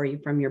energy for you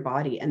from your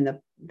body, and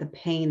the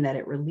pain that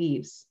it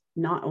relieves,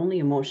 not only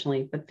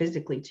emotionally, but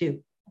physically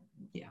too.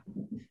 Yeah.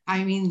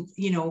 I mean,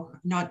 you know,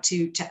 not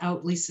to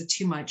out Lisa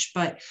too much,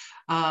 but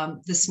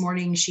this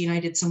morning she and I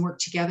did some work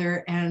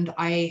together, and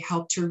I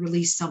helped her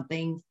release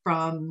something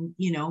from,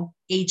 you know,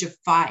 age of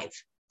 5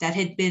 that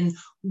had been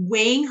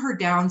weighing her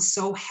down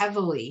so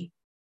heavily,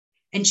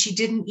 and she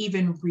didn't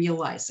even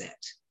realize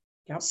it.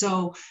 Yep.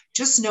 So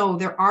just know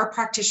there are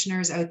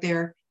practitioners out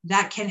there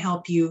that can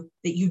help you,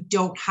 that you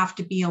don't have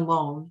to be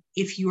alone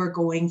if you are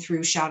going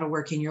through shadow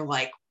work and you're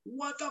like,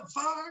 what the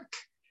fuck?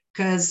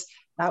 Because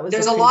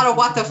there's a lot of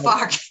what the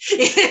fuck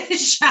in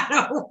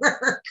shadow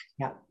work.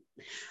 Yeah.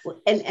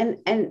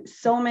 And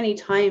so many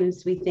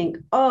times we think,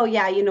 oh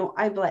yeah,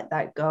 I've let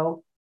that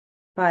go.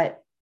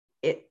 But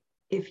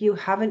if you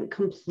haven't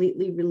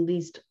completely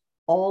released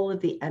all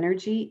of the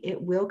energy, it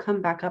will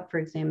come back up for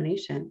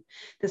examination.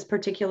 This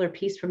particular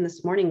piece from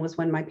this morning was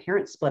when my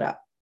parents split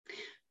up.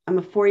 I'm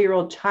a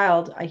 4-year-old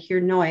child. I hear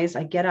noise.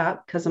 I get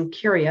up because I'm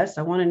curious.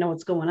 I want to know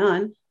what's going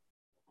on.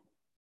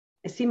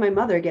 I see my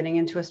mother getting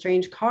into a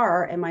strange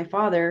car and my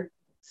father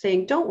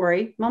saying, don't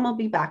worry, mom will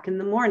be back in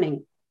the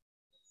morning.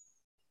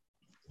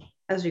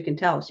 As you can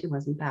tell, she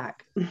wasn't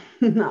back.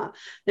 No,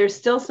 there's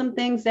still some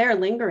things there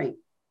lingering.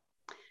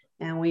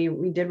 And we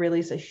did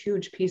release a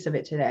huge piece of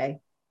it today,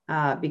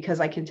 because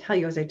I can tell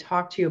you, as I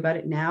talk to you about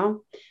it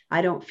now,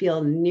 I don't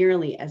feel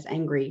nearly as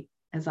angry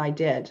as I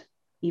did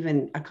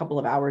even a couple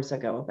of hours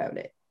ago about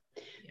it.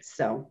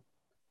 So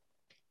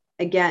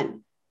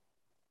again,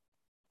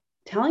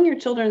 telling your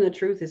children the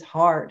truth is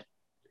hard.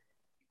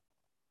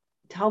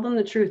 Tell them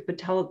the truth, but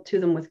tell it to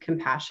them with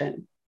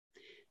compassion,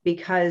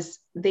 because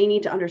they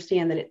need to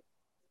understand that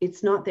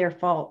it's not their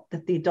fault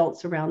that the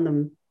adults around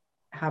them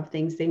have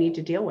things they need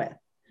to deal with.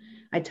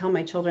 I tell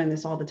my children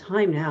this all the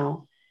time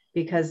now,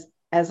 because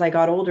as I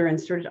got older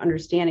and started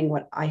understanding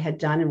what I had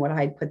done and what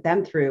I had put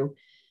them through,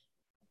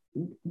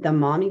 the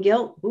mommy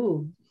guilt.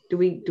 Ooh, do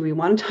we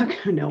want to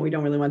talk? No, we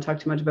don't really want to talk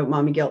too much about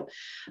mommy guilt,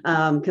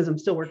 because I'm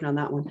still working on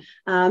that one.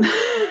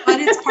 But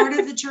it's part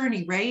of the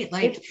journey, right?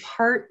 Like, it's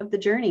part of the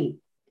journey.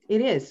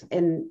 It is,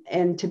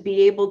 and to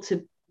be able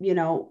to,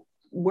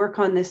 work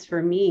on this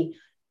for me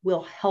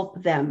will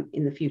help them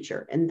in the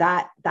future. And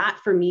that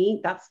for me,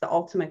 that's the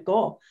ultimate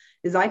goal,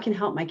 is I can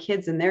help my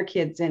kids and their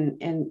kids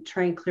and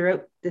try and clear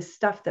out this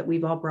stuff that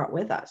we've all brought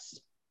with us.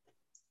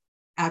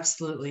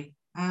 Absolutely.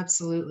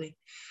 Absolutely.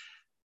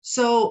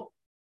 So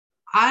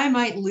I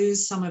might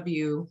lose some of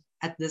you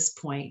at this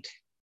point,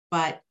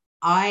 but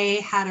I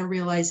had a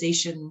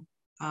realization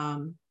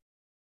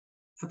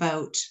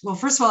about, well,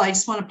 first of all, I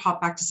just want to pop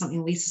back to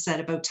something Lisa said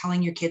about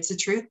telling your kids the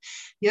truth.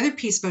 The other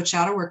piece about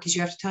shadow work is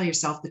you have to tell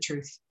yourself the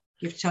truth.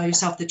 You have to tell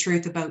yourself the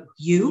truth about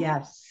you.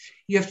 Yes.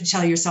 You have to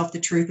tell yourself the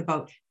truth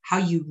about how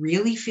you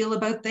really feel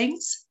about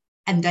things.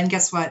 And then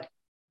guess what?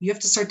 You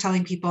have to start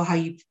telling people how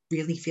you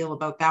really feel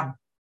about them.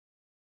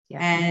 Yeah.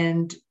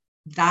 And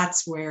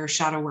that's where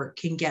shadow work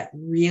can get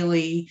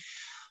really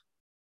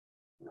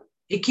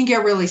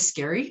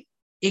scary.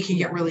 It can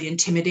get really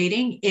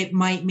intimidating. It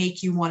might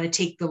make you want to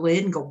take the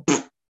lid and go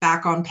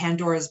back on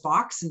Pandora's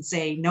box and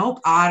say, nope,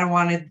 I don't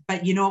want to.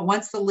 But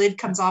once the lid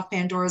comes off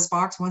Pandora's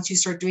box, once you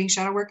start doing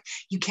shadow work,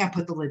 you can't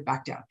put the lid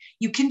back down.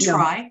 You can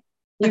try,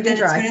 but then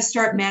it's going to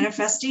start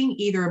manifesting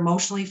either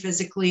emotionally,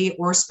 physically,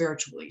 or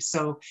spiritually.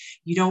 So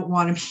you don't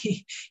want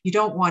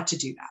to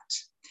do that.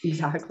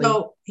 Exactly.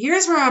 So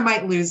here's where I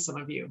might lose some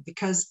of you,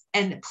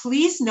 and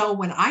please know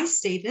when I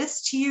say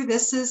this to you,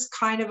 this is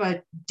kind of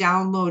a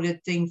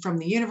downloaded thing from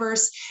the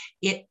universe.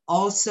 It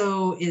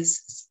also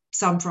is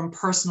some from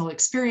personal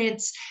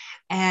experience.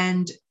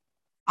 And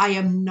I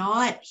am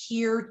not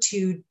here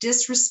to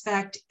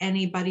disrespect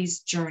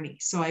anybody's journey.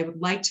 So I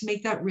would like to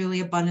make that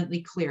really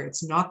abundantly clear.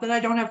 It's not that I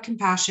don't have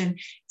compassion.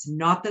 It's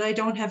not that I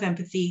don't have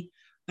empathy.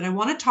 But I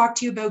want to talk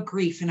to you about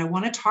grief, and I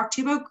want to talk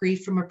to you about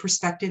grief from a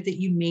perspective that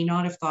you may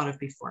not have thought of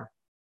before.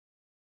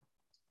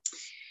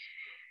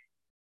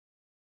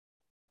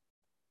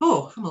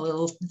 Oh, I'm a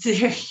little,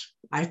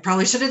 I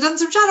probably should have done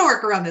some shadow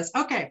work around this.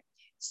 Okay,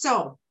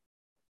 so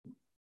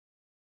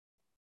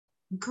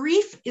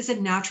grief is a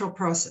natural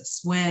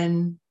process.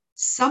 When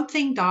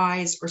something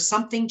dies or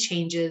something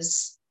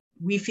changes,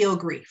 we feel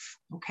grief,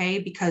 okay?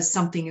 Because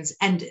something is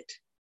ended,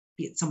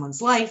 be it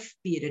someone's life,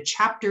 be it a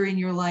chapter in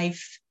your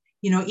life.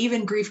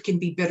 Even grief can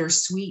be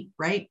bittersweet,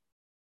 right?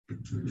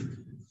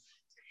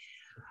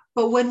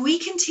 But when we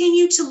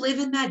continue to live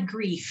in that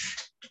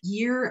grief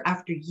year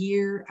after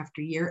year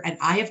after year, and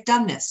I have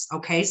done this,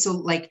 okay?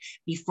 So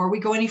before we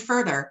go any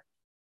further,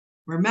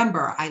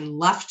 remember, I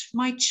left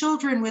my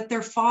children with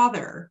their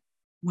father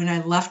when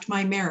I left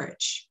my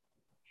marriage,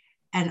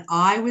 and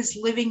I was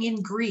living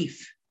in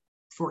grief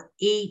for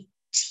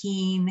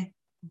 18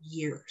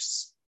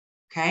 years,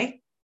 okay?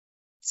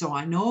 So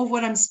I know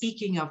what I'm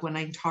speaking of when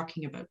I'm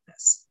talking about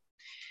this.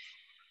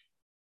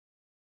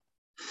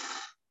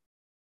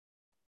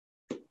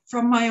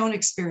 From my own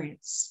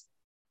experience,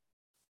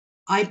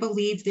 I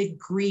believe that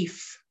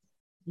grief,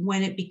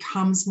 when it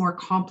becomes more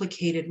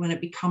complicated, when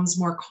it becomes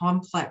more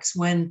complex,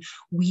 when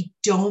we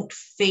don't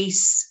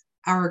face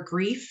our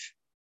grief,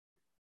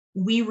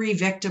 we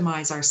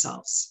re-victimize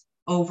ourselves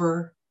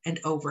over and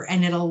over,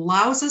 and it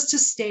allows us to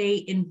stay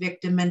in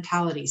victim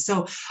mentality.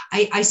 So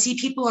I see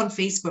people on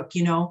Facebook,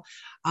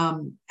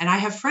 and I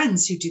have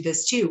friends who do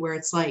this too, where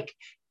it's like,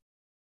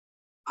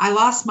 I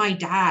lost my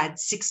dad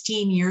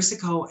 16 years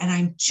ago, and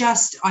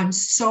I'm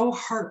so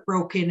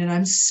heartbroken, and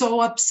I'm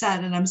so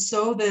upset, and I'm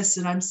so this,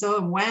 and I'm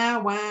so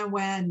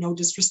wah, no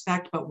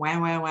disrespect, but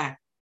wah.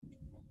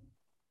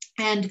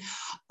 And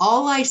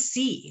all I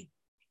see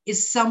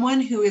is someone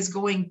who is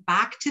going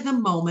back to the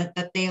moment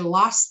that they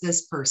lost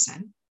this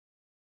person.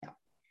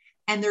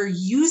 And they're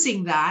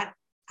using that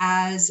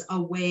as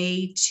a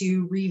way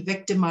to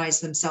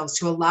re-victimize themselves,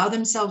 to allow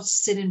themselves to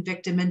sit in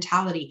victim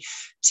mentality,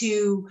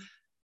 to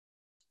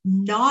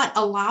not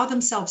allow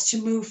themselves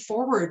to move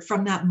forward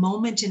from that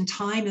moment in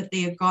time that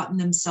they have gotten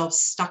themselves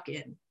stuck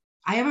in.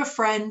 I have a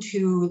friend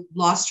who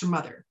lost her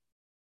mother.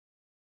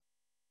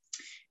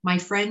 My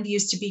friend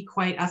used to be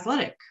quite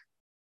athletic,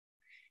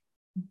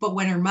 but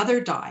when her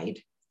mother died,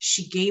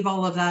 she gave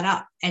all of that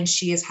up, and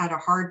she has had a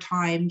hard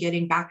time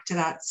getting back to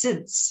that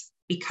since,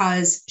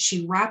 because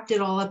she wrapped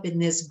it all up in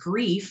this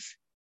grief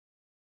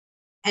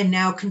and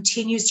now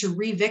continues to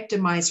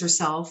re-victimize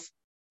herself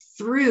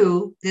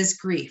through this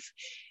grief.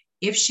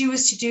 If she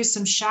was to do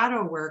some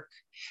shadow work,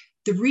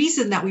 the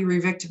reason that we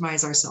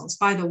re-victimize ourselves,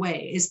 by the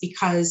way, is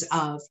because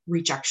of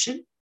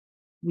rejection.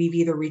 We've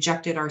either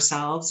rejected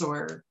ourselves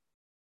or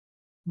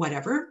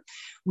whatever.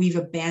 We've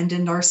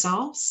abandoned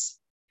ourselves.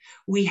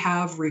 We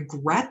have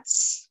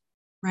regrets,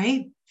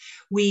 right?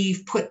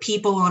 We've put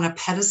people on a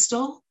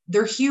pedestal.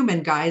 They're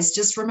human, guys.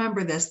 Just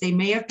remember this. They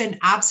may have been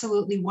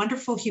absolutely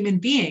wonderful human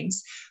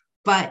beings,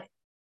 but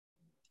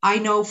I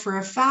know for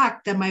a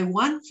fact that my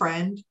one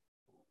friend,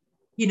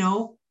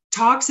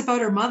 talks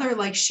about her mother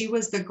like she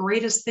was the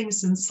greatest thing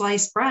since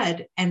sliced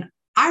bread. And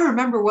I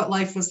remember what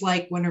life was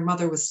like when her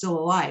mother was still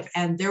alive.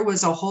 And there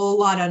was a whole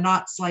lot of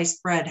not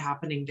sliced bread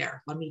happening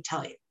there, let me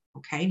tell you.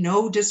 Okay.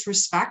 No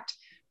disrespect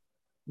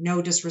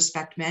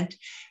meant,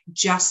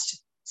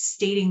 just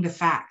stating the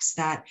facts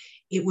that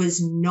it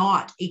was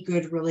not a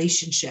good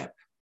relationship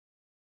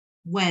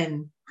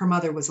when her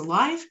mother was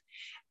alive.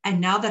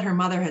 And now that her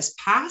mother has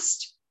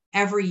passed,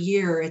 every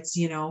year it's,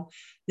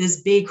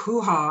 this big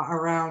hoo-ha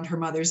around her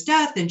mother's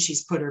death, and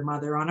she's put her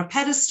mother on a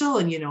pedestal,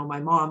 and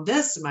my mom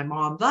this and my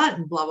mom that,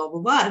 and blah blah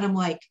blah blah. And I'm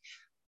like,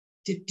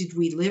 did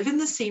we live in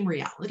the same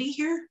reality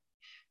here?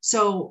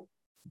 So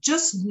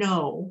just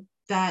know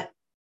that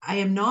I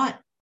am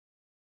not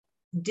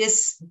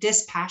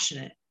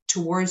dispassionate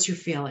towards your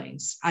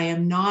feelings. I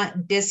am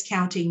not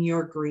discounting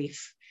your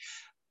grief,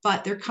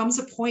 but there comes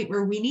a point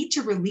where we need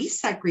to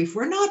release that grief.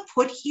 We're not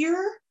put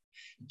here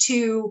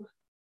to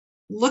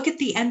look at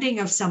the ending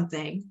of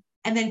something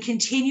and then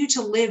continue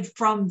to live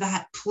from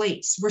that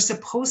place. We're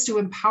supposed to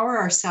empower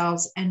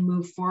ourselves and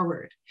move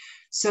forward.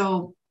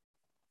 So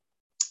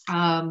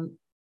I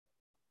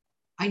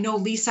know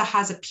Lisa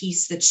has a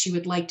piece that she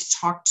would like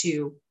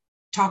to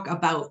talk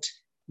about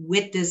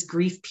with this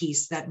grief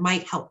piece that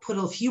might help put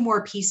a few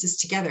more pieces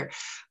together.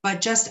 But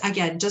just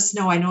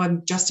know, I know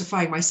I'm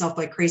justifying myself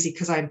like crazy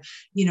because I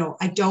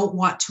don't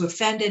want to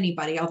offend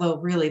anybody, although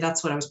really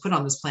that's what I was put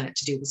on this planet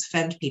to do, was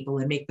offend people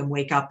and make them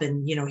wake up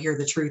and, hear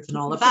the truth and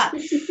all of that.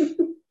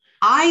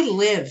 I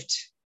lived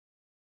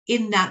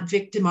in that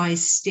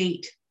victimized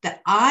state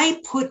that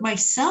I put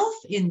myself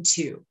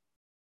into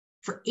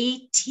for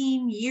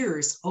 18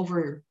 years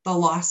over the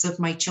loss of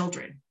my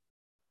children.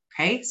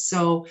 Okay.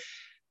 So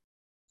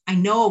I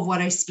know of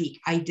what I speak.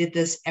 I did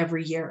this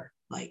every year,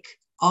 like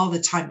all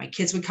the time. My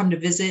kids would come to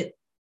visit.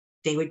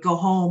 They would go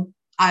home.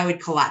 I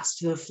would collapse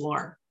to the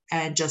floor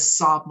and just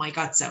sob my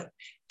guts out.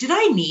 Did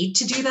I need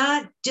to do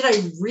that? Did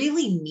I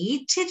really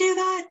need to do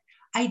that?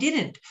 I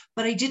didn't,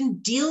 but I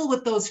didn't deal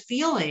with those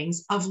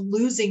feelings of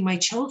losing my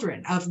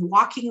children, of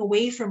walking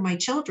away from my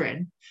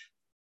children.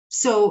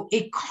 So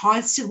it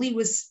constantly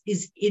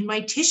is in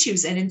my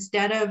tissues. And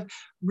instead of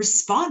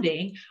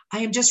responding, I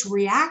am just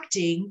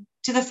reacting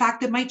to the fact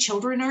that my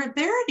children aren't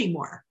there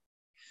anymore.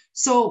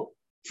 So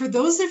for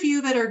those of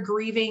you that are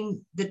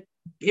grieving,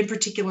 in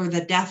particular,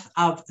 the death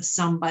of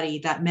somebody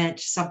that meant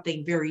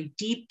something very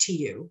deep to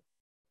you,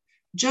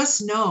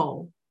 just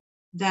know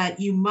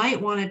that you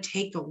might want to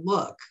take a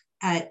look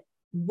at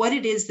what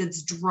it is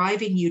that's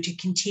driving you to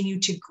continue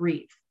to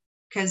grieve.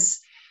 Because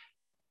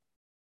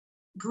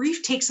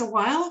grief takes a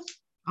while,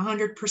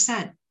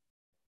 100%,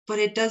 but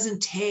it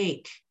doesn't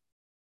take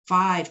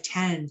 5,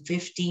 10,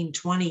 15,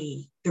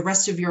 20, the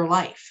rest of your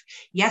life.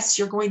 Yes,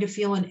 you're going to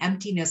feel an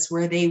emptiness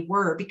where they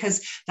were,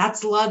 because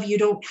that's love you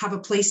don't have a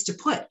place to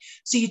put.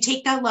 So you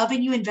take that love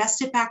and you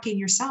invest it back in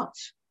yourself.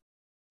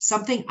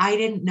 Something I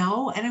didn't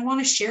know, and I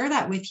want to share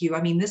that with you.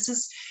 I mean, this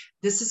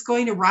is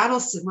going to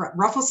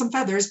ruffle some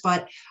feathers,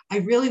 but I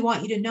really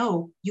want you to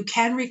know you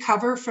can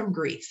recover from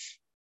grief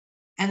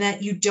and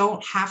that you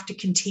don't have to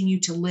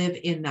continue to live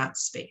in that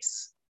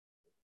space.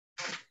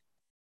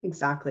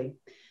 Exactly.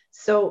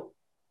 So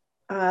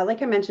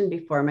like I mentioned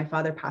before, my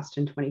father passed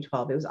in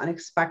 2012. It was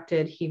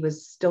unexpected. He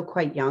was still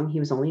quite young. He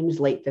was only in his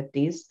late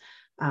 50s.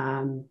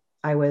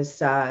 I was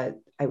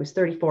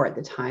 34 at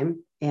the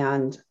time,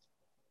 and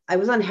I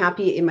was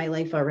unhappy in my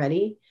life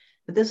already,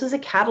 but this was a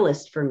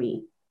catalyst for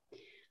me.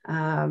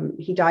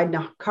 He died in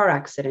a car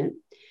accident,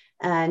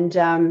 and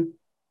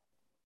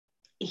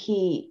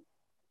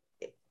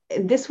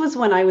this was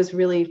when I was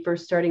really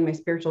first starting my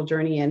spiritual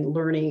journey and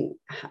learning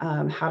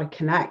how to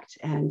connect.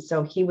 And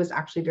so he was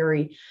actually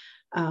very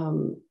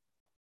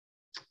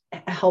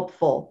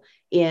helpful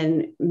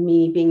in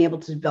me being able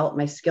to develop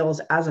my skills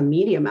as a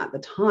medium at the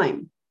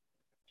time,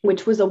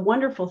 which was a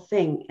wonderful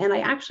thing. And I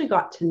actually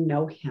got to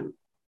know him.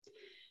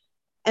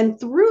 And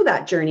through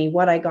that journey,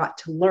 what I got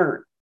to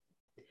learn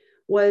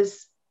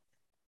was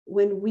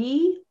when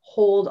we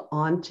hold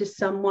on to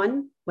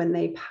someone when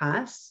they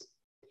pass,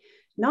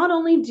 not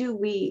only do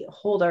we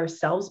hold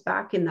ourselves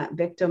back in that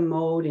victim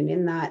mode and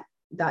in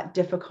that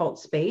difficult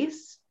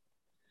space,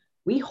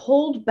 we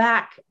hold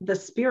back the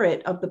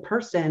spirit of the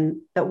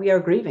person that we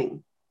are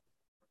grieving.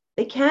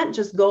 They can't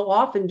just go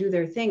off and do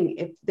their thing.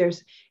 If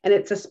there's, and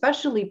it's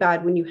especially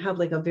bad when you have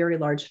like a very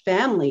large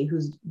family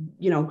who's,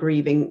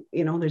 grieving,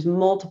 there's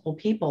multiple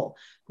people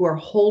who are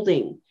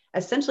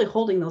essentially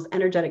holding those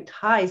energetic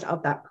ties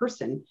of that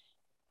person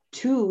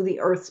to the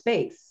earth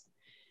space,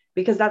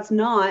 because that's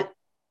not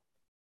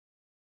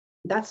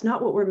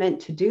what we're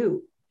meant to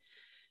do.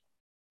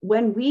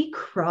 When we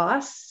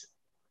cross,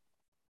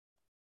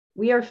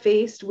 we are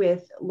faced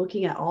with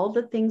looking at all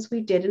the things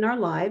we did in our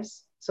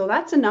lives. So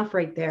that's enough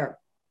right there.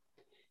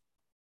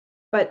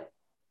 But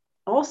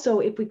also,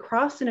 if we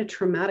cross in a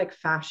traumatic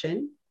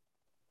fashion,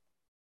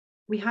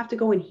 we have to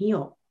go and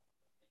heal.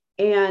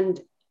 And,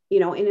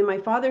 and in my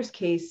father's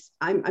case,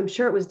 I'm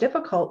sure it was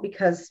difficult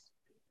because,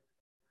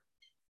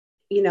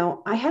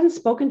 I hadn't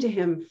spoken to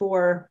him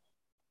for,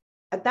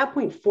 at that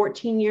point,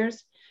 14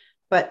 years,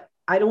 but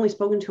I'd only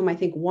spoken to him, I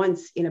think,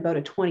 once in about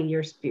a 20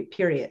 years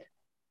period.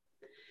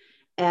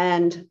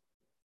 And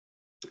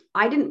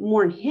I didn't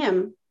mourn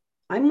him.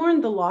 I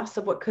mourned the loss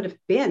of what could have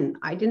been.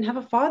 I didn't have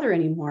a father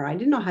anymore. I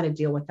didn't know how to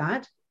deal with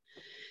that.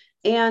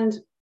 And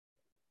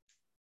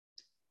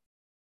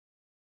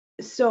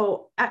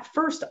so at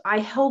first I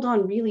held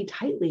on really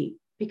tightly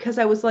because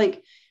I was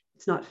like,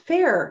 it's not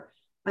fair.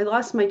 I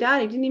lost my dad.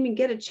 I didn't even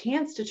get a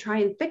chance to try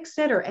and fix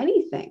it or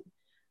anything,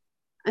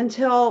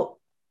 until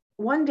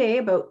one day,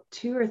 about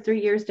 2 or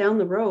 3 years down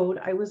the road,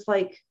 I was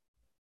like,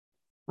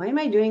 why am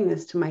I doing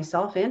this to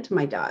myself and to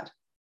my dad?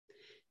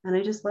 And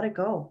I just let it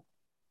go.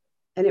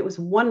 And it was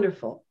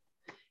wonderful.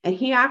 And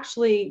he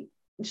actually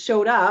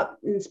showed up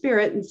in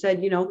spirit and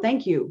said,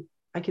 thank you.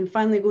 I can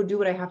finally go do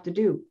what I have to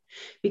do.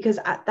 Because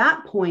at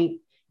that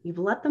point, you've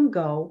let them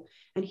go,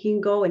 and he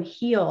can go and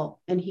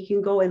heal, and he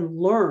can go and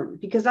learn,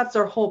 because that's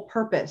our whole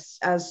purpose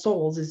as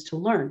souls, is to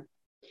learn.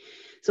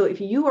 So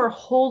if you are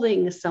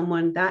holding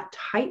someone that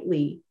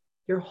tightly,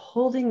 you're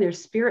holding their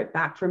spirit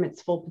back from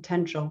its full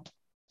potential,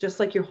 just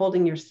like you're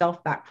holding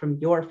yourself back from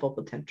your full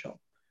potential.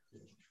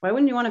 Why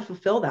wouldn't you want to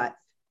fulfill that?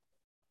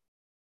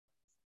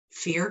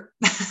 Fear.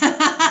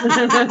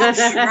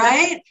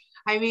 Right?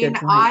 I mean,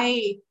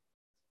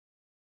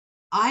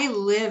 I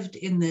lived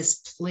in this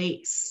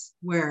place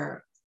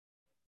where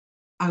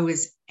I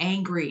was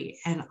angry,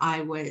 and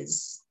I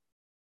was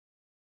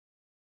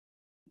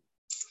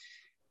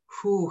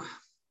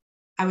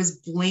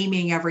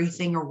blaming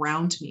everything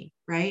around me,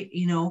 right?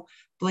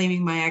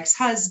 Blaming my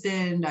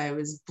ex-husband. I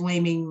was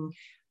blaming,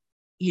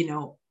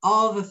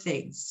 all the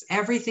things,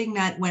 everything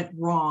that went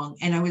wrong.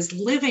 And I was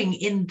living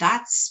in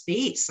that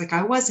space. Like,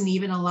 I wasn't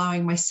even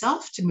allowing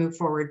myself to move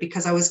forward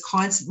because I was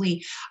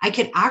constantly, I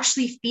could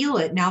actually feel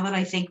it now that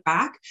I think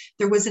back.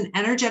 There was an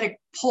energetic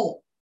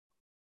pull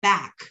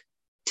back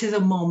to the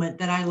moment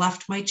that I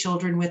left my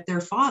children with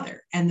their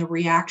father, and the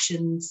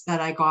reactions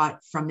that I got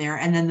from there,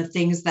 and then the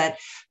things that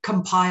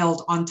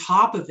compiled on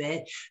top of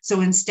it.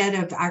 So instead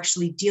of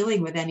actually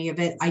dealing with any of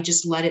it, I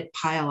just let it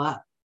pile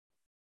up.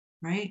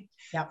 Right?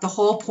 Yeah. The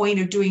whole point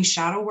of doing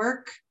shadow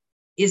work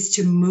is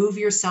to move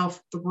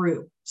yourself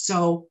through.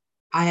 So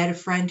I had a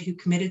friend who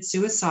committed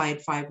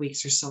suicide 5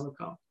 weeks or so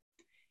ago,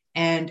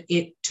 and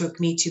it took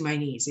me to my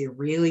knees. It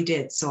really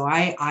did. So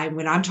I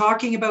when I'm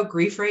talking about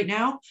grief right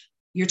now,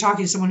 you're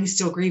talking to someone who's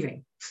still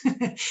grieving.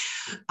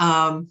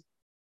 But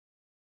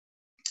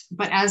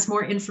as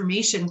more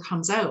information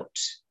comes out,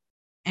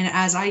 and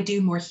as I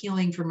do more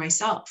healing for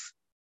myself,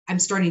 I'm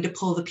starting to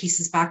pull the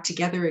pieces back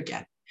together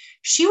again.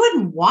 She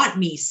wouldn't want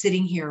me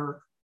sitting here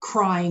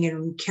crying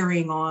and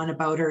carrying on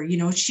about her.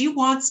 She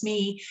wants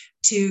me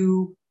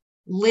to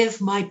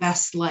live my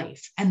best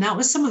life. And that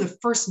was some of the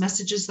first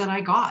messages that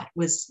I got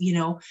was,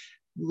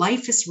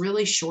 life is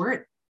really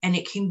short, and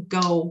it can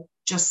go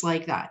just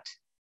like that.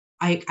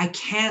 I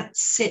can't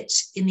sit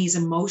in these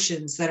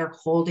emotions that are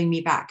holding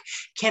me back.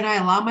 Can I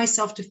allow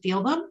myself to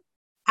feel them?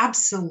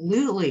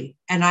 Absolutely.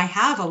 And I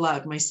have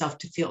allowed myself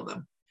to feel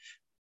them.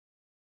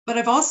 But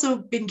I've also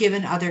been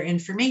given other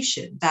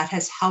information that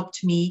has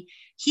helped me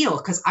heal,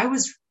 because I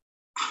was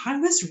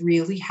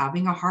really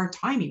having a hard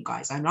time, you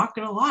guys. I'm not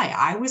going to lie.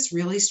 I was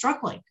really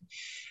struggling.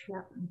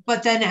 Yeah.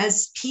 But then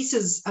as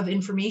pieces of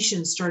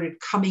information started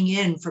coming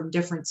in from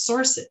different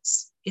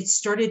sources, it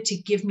started to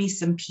give me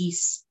some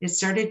peace. It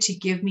started to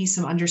give me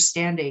some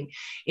understanding.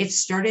 It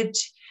started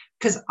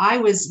because I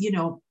was,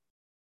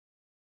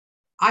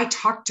 I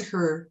talked to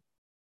her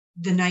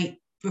the night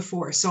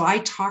before. So I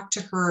talked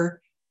to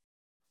her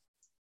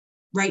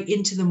right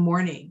into the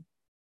morning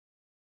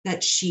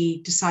that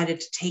she decided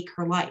to take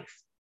her life.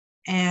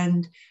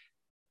 And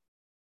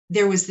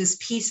there was this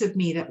piece of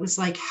me that was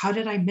like, how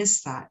did I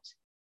miss that?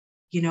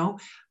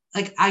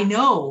 Like, I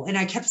know, and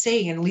I kept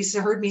saying, and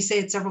Lisa heard me say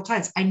it several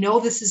times, I know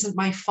this isn't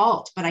my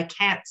fault, but I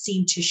can't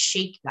seem to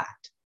shake that.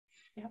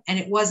 Yeah. And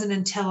it wasn't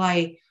until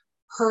I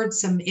heard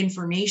some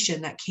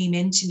information that came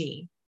into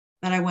me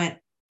that I went,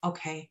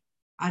 okay,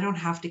 I don't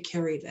have to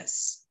carry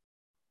this.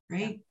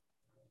 right?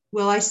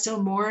 Will I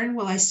still mourn?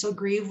 Will I still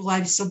grieve? Will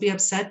I still be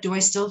upset? Do I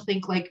still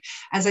think, like,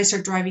 as I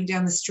start driving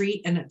down the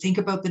street and think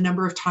about the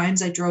number of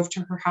times I drove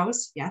to her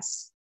house?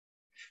 Yes.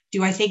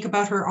 Do I think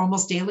about her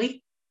almost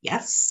daily?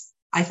 Yes.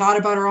 I thought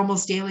about her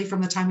almost daily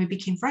from the time we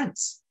became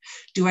friends.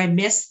 Do I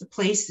miss the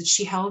place that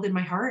she held in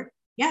my heart?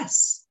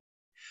 Yes.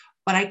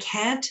 But I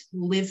can't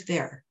live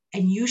there.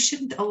 And you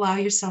shouldn't allow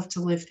yourself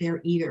to live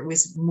there either,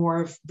 was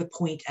more of the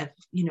point of,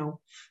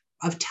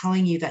 of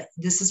telling you that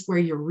this is where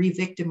you're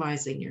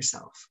re-victimizing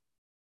yourself.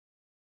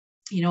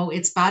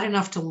 It's bad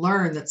enough to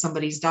learn that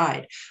somebody's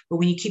died, but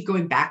when you keep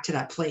going back to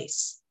that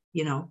place,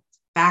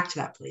 back to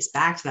that place,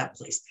 back to that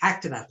place,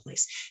 back to that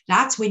place,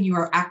 that's when you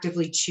are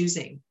actively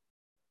choosing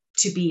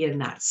to be in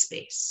that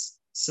space.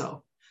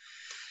 So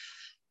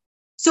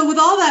with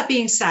all that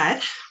being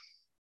said,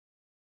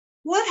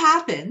 what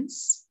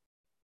happens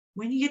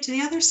when you get to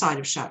the other side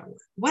of shadow work?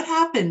 What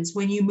happens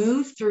when you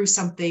move through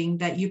something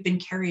that you've been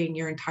carrying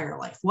your entire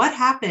life? What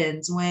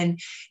happens when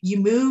you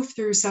move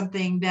through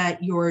something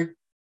that your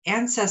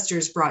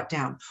ancestors brought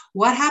down?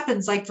 What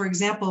happens, like, for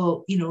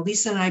example,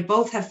 Lisa and I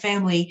both have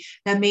family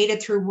that made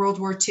it through World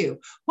War II.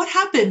 What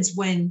happens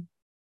when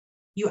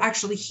you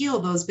actually heal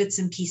those bits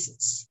and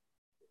pieces?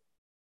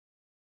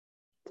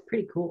 It's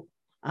pretty cool.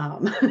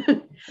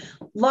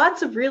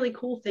 Lots of really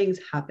cool things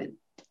happen.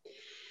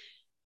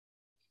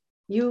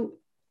 You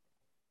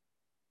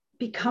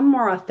become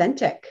more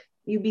authentic.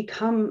 You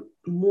become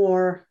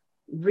more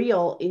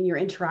real in your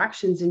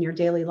interactions in your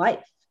daily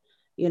life.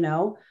 You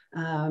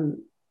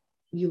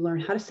learn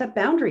how to set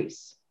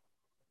boundaries.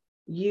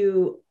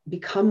 You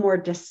become more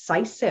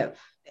decisive,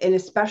 and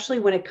especially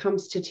when it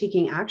comes to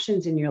taking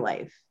actions in your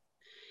life.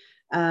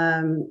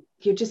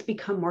 You just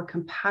become more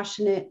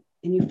compassionate,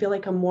 and you feel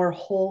like a more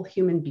whole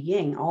human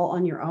being all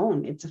on your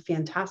own. It's a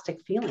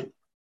fantastic feeling.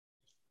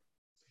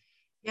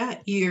 Yeah,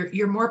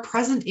 you're more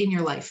present in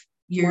your life.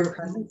 You're more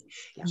present.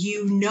 Yeah.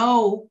 You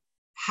know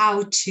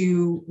how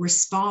to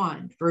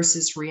respond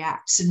versus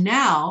react. So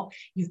now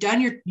you've done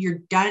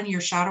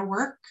your shadow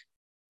work.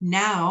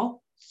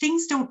 Now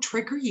things don't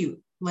trigger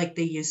you like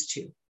they used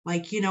to.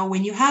 Like,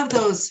 when you have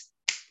those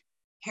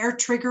hair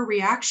trigger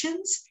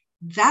reactions,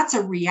 that's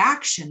a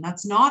reaction.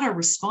 That's not a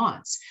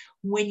response.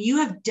 When you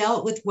have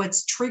dealt with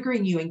what's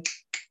triggering you and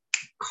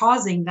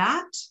causing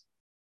that,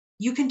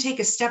 you can take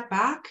a step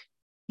back,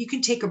 you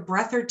can take a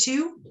breath or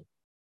two,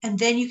 and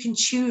then you can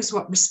choose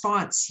what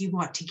response you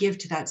want to give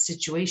to that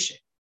situation.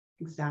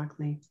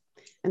 Exactly.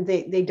 And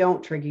they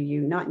don't trigger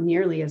you, not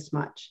nearly as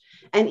much.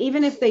 And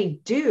even if they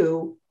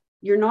do,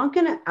 you're not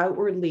going to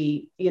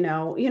outwardly,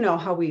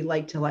 how we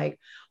like to, like,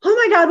 oh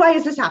my God, why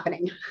is this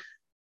happening?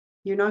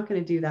 You're not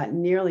going to do that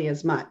nearly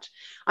as much.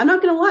 I'm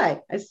not going to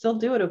lie. I still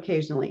do it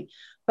occasionally,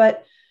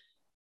 but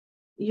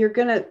you're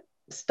going to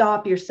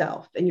stop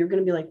yourself and you're going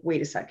to be like,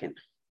 wait a second.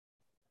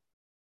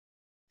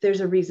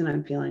 There's a reason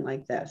I'm feeling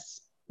like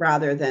this,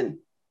 rather than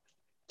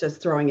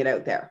just throwing it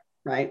out there.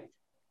 Right.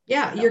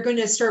 Yeah. You're going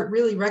to start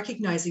really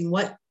recognizing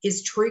what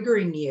is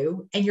triggering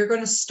you, and you're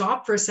going to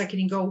stop for a second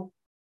and go,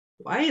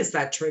 why is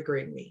that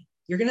triggering me?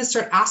 You're going to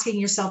start asking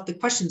yourself the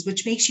questions,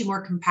 which makes you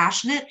more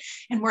compassionate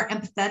and more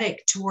empathetic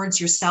towards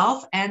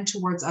yourself and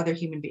towards other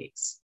human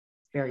beings.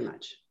 Very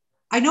much.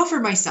 I know for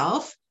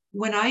myself,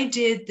 when I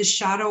did the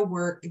shadow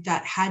work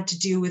that had to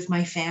do with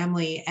my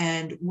family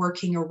and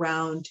working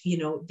around,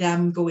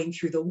 them going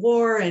through the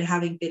war and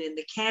having been in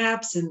the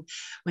camps, and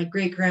my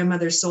great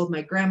grandmother sold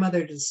my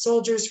grandmother to the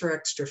soldiers for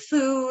extra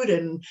food.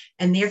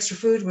 And the extra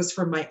food was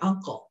for my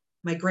uncle,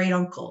 my great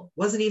uncle. It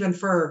wasn't even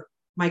for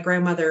my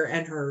grandmother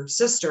and her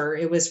sister.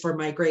 It was for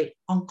my great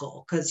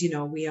uncle, because,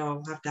 we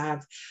all have to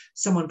have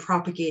someone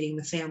propagating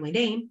the family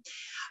name.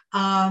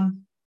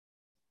 And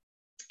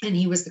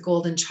he was the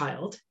golden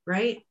child,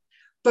 right?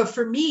 But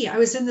for me, I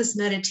was in this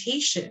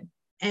meditation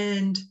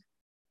and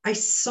I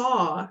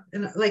saw,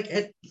 and like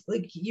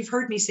you've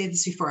heard me say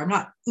this before, I'm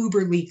not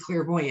uberly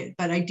clairvoyant,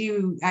 but I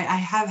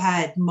have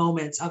had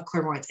moments of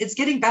clairvoyance. It's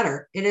getting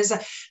better. It is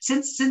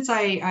since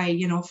I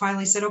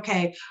finally said,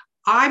 okay,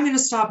 I'm going to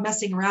stop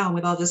messing around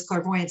with all this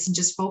clairvoyance and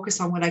just focus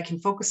on what I can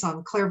focus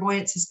on.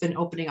 Clairvoyance has been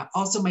opening up.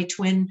 Also, my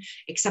twin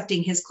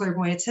accepting his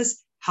clairvoyance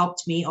has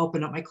helped me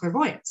open up my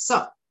clairvoyance.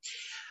 So,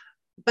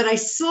 but I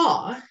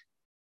saw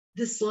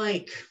this,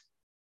 like,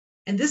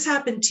 and this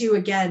happened too,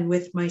 again,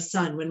 with my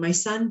son. When my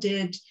son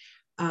did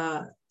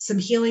some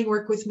healing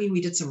work with me,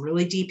 we did some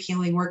really deep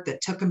healing work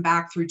that took him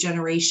back through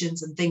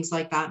generations and things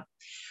like that.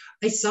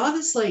 I saw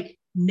this, like,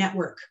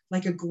 network,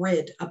 like a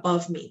grid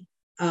above me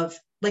of,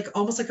 like,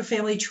 almost like a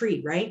family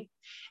tree, right?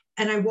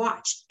 And I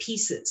watched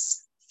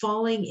pieces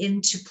falling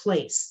into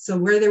place. So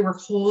where there were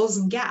holes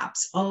and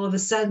gaps, all of a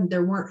sudden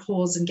there weren't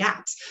holes and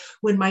gaps.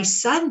 When my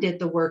son did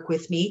the work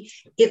with me,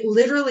 it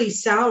literally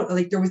sounded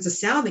like there was a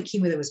sound that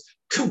came with it. Was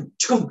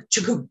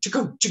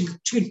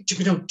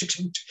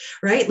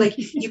right? Like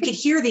you could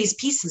hear these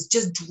pieces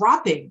just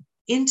dropping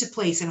into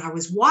place, and I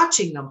was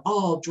watching them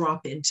all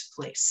drop into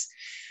place.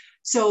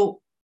 So,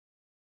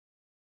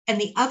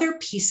 and the other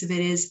piece of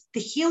it is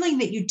the healing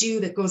that you do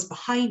that goes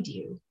behind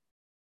you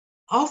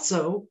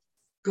also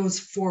goes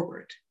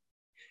forward.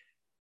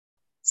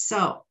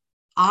 So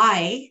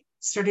I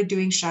started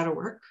doing shadow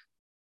work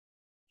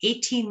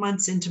 18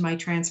 months into my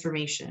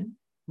transformation.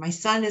 My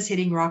son is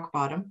hitting rock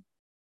bottom.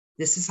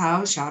 This is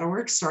how shadow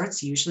work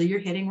starts. Usually you're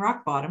hitting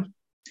rock bottom.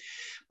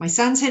 My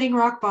son's hitting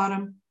rock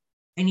bottom.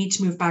 I need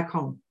to move back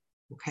home.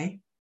 Okay.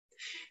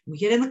 We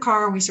get in the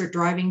car and we start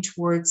driving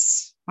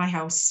towards my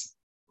house.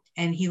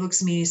 And he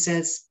looks at me and he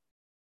says,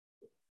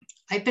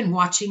 I've been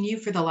watching you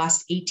for the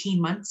last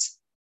 18 months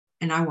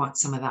and I want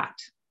some of that.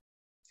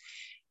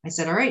 I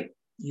said, all right,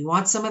 you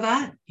want some of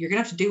that? You're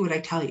going to have to do what I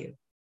tell you.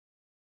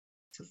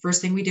 So the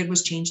first thing we did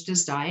was changed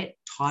his diet,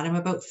 taught him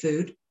about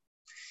food.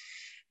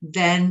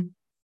 Then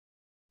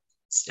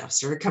stuff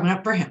started coming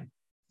up for him,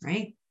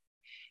 right?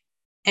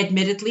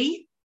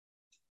 Admittedly,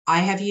 I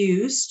have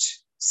used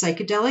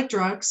psychedelic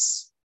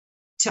drugs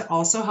to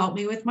also help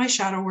me with my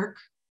shadow work,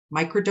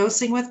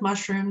 microdosing with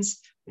mushrooms.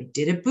 I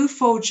did a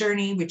Bufo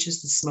journey, which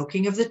is the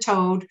smoking of the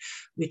toad,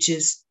 which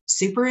is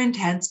super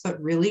intense,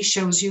 but really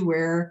shows you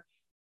where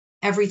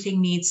everything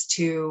needs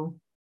to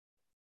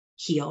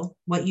heal,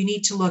 what you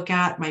need to look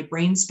at. My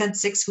brain spent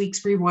 6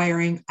 weeks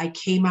rewiring. I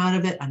came out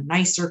of it a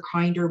nicer,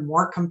 kinder,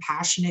 more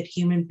compassionate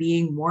human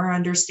being, more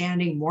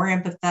understanding, more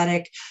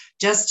empathetic,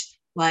 just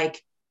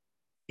like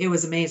it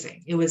was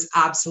amazing. It was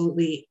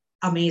absolutely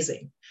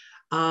amazing.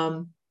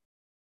 But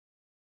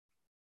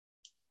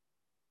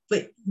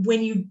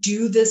when you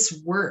do this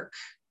work,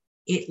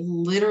 it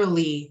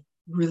literally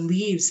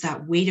relieves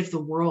that weight of the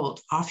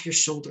world off your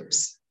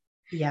shoulders.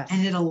 Yes.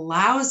 And it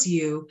allows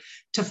you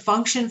to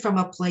function from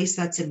a place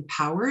that's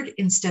empowered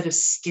instead of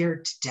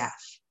scared to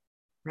death,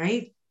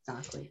 right?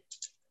 Exactly.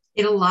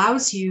 It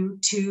allows you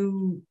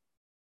to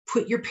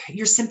put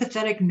your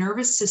sympathetic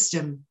nervous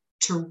system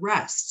to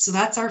rest. So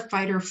that's our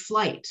fight or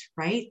flight,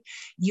 right?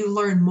 You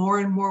learn more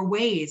and more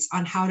ways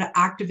on how to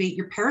activate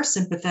your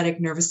parasympathetic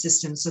nervous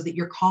system so that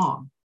you're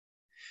calm,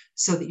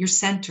 so that you're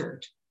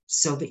centered,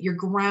 so that you're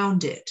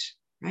grounded,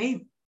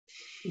 right?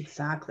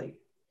 Exactly.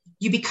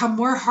 You become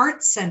more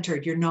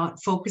heart-centered. You're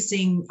not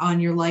focusing on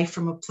your life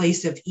from a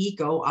place of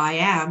ego, I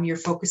am. You're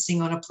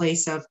focusing on a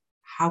place of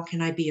how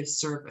can I be of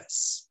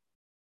service,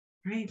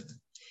 right?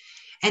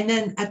 And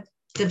then at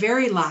the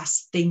very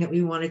last thing that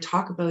we want to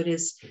talk about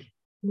is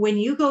when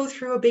you go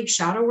through a big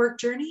shadow work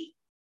journey,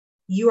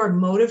 you are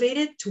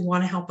motivated to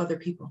want to help other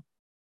people.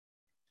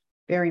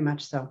 Very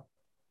much so.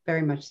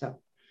 Very much so.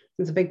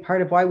 It's a big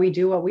part of why we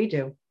do what we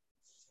do.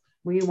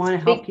 We want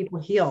to help people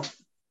heal.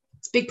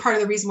 It's a big part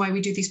of the reason why we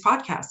do these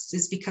podcasts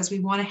is because we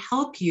want to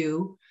help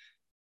you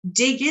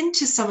dig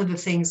into some of the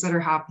things that are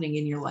happening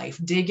in your life,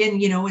 dig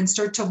in, and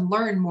start to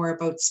learn more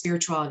about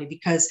spirituality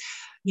because,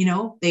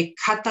 they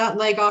cut that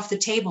leg off the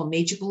table,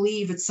 made you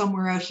believe it's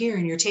somewhere out here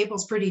and your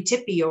table's pretty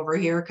tippy over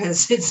here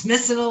because it's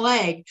missing a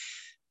leg.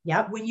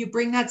 Yep. When you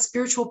bring that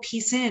spiritual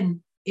piece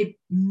in, it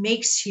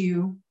makes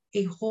you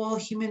a whole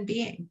human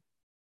being,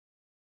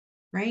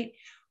 right?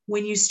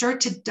 When you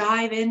start to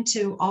dive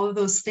into all of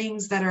those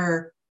things that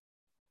are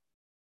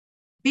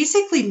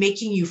basically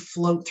making you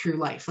float through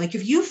life. Like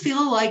if you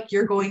feel like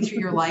you're going through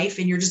your life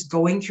and you're just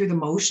going through the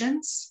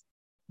motions,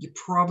 you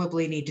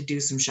probably need to do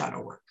some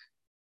shadow work.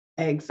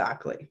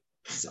 Exactly.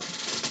 So,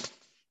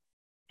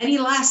 any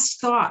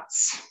last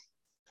thoughts?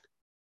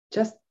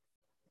 Just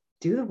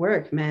do the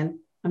work, man.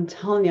 I'm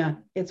telling you,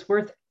 it's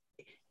worth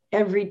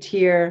every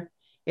tear.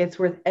 It's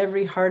worth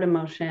every hard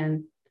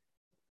emotion.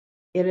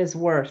 It is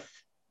worth,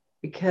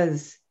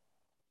 because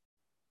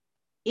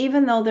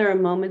even though there are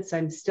moments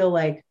I'm still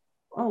like,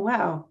 oh,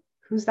 wow,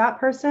 who's that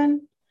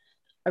person?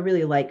 I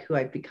really like who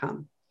I've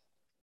become.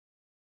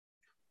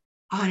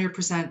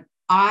 100%.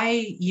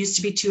 I used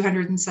to be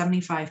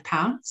 275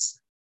 pounds,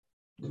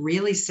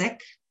 really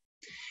sick.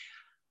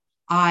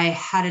 I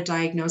had a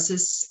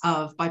diagnosis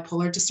of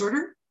bipolar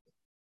disorder.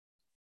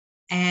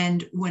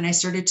 And when I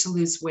started to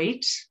lose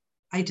weight,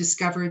 I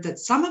discovered that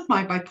some of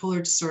my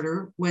bipolar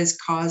disorder was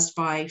caused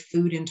by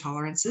food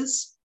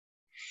intolerances,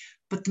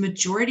 but the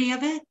majority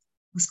of it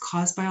was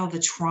caused by all the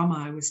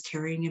trauma I was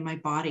carrying in my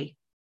body.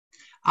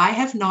 I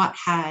have not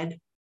had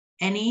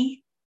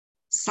any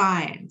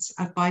signs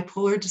of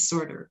bipolar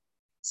disorder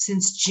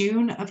since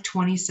June of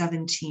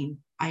 2017.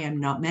 I am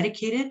not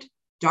medicated.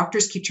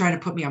 Doctors keep trying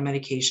to put me on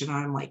medication.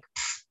 I'm like,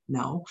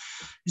 no,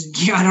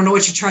 I don't know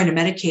what you're trying to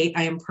medicate.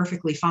 I am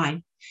perfectly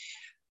fine.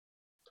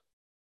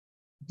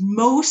 I'm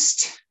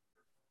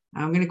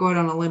going to go out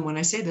on a limb when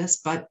I say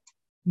this, but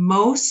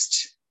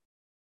most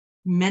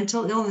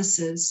mental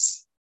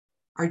illnesses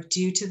are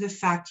due to the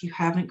fact you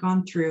haven't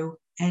gone through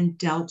and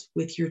dealt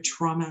with your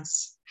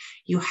traumas.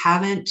 You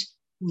haven't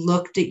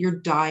looked at your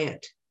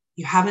diet.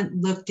 You haven't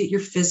looked at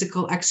your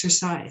physical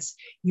exercise.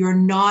 You're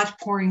not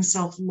pouring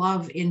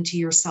self-love into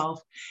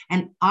yourself.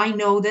 And I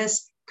know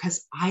this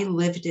because I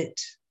lived it.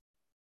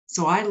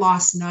 So I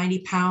lost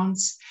 90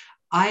 pounds.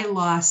 I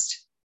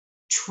lost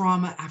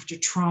trauma after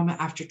trauma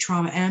after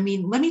trauma. And I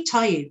mean, let me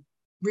tell you,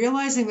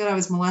 realizing that I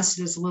was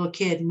molested as a little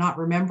kid, not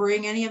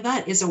remembering any of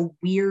that is a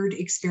weird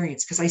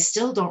experience because I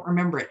still don't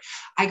remember it.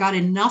 I got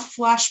enough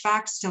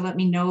flashbacks to let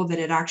me know that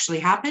it actually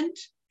happened.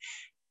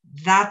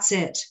 That's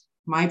it.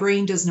 My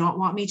brain does not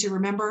want me to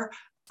remember.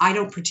 I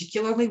don't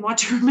particularly want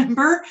to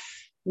remember.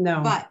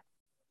 No. But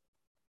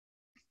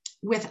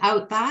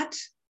without that,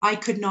 I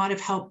could not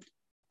have helped,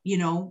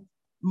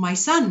 my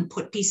son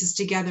put pieces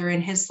together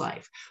in his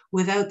life.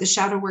 Without the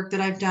shadow work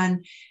that I've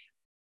done,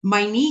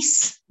 my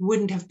niece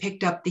wouldn't have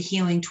picked up the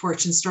healing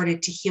torch and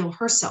started to heal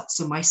herself.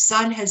 So my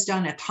son has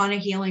done a ton of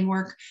healing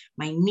work.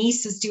 My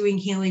niece is doing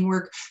healing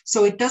work.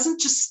 So it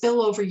doesn't just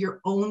spill over your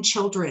own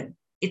children.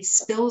 It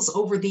spills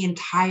over the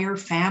entire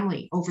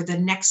family, over the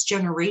next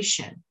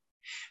generation.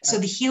 So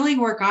the healing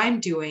work I'm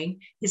doing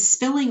is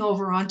spilling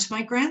over onto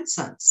my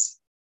grandsons.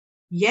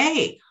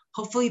 Yay.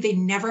 Hopefully they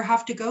never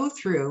have to go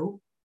through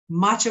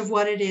much of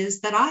what it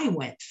is that I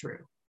went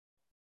through,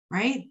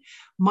 right?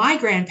 My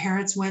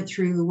grandparents went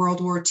through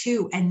World War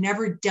II and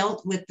never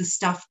dealt with the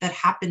stuff that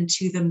happened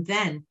to them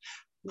then.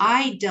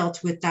 I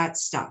dealt with that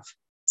stuff.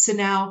 So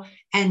now,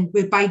 and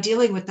by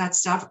dealing with that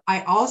stuff,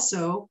 I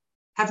also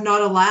have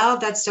not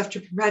allowed that stuff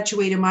to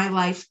perpetuate in my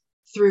life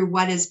through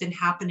what has been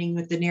happening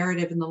with the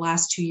narrative in the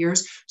last 2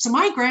 years. So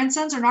my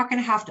grandsons are not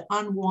going to have to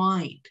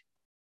unwind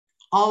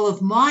all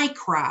of my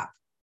crap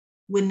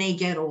when they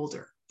get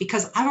older,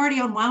 because I've already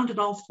unwound it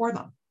all for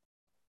them.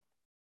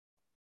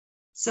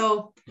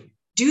 So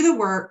do the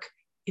work.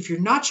 If you're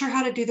not sure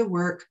how to do the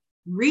work,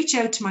 reach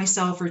out to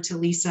myself or to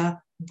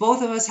Lisa.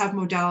 Both of us have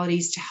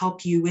modalities to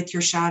help you with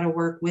your shadow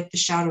work, with the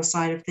shadow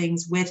side of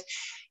things, with,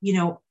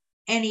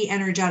 any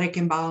energetic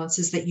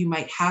imbalances that you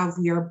might have.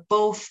 We are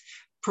both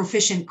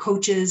proficient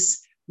coaches.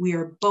 We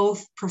are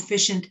both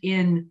proficient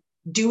in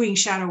doing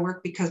shadow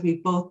work because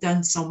we've both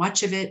done so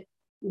much of it.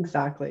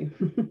 Exactly.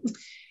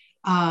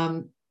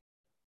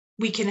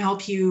 We can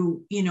help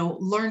you,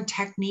 learn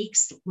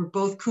techniques. We're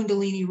both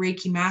Kundalini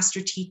Reiki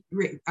master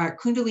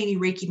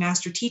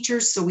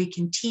teachers, so we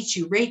can teach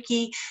you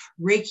Reiki.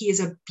 Reiki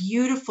is a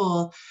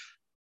beautiful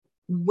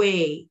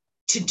way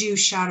to do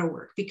shadow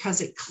work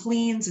because it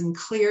cleans and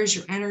clears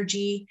your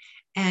energy,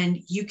 and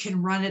you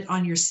can run it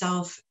on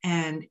yourself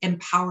and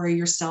empower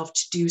yourself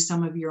to do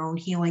some of your own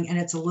healing. And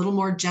it's a little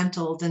more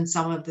gentle than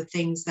some of the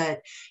things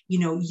that,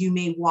 you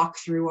may walk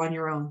through on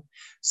your own.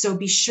 So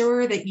be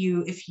sure that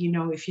if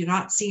you're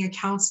not seeing a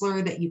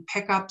counselor, that you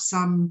pick up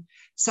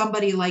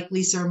somebody like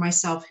Lisa or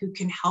myself who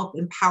can help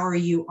empower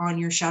you on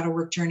your shadow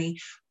work journey,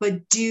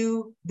 but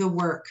do the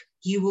work.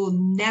 You will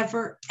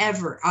never,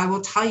 ever, I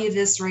will tell you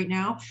this right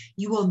now,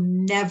 you will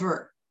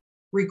never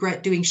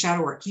regret doing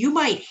shadow work. You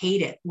might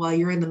hate it while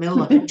you're in the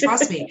middle of it.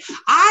 Trust me.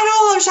 I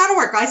don't love shadow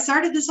work. I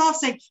started this off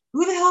saying,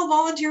 who the hell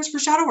volunteers for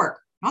shadow work?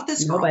 Not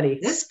this girl. Nobody.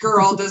 This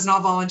girl does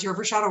not volunteer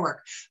for shadow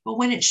work. But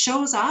when it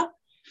shows up,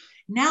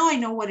 now I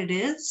know what it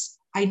is.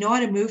 I know how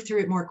to move through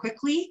it more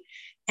quickly.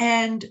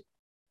 And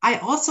I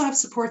also have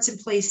supports in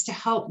place to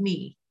help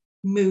me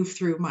move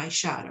through my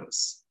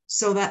shadows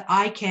so that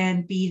I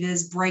can be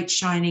this bright,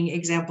 shining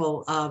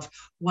example of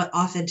what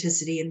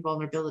authenticity and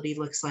vulnerability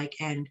looks like,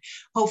 and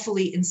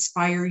hopefully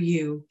inspire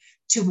you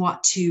to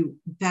want to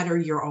better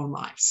your own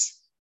lives.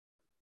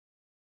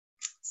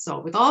 So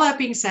with all that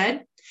being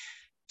said,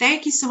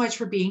 thank you so much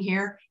for being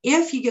here.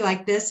 If you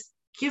like this,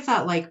 give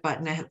that like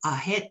button a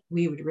hit.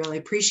 We would really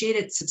appreciate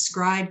it.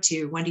 Subscribe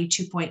to Wendy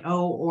 2.0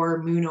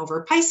 or Moon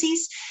over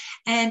Pisces.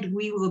 And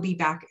we will be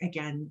back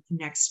again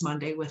next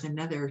Monday with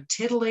another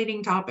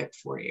titillating topic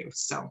for you.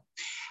 So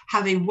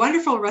have a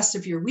wonderful rest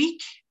of your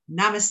week.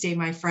 Namaste,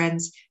 my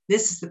friends.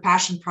 This is the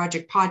Passion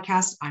Project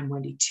Podcast. I'm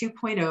Wendy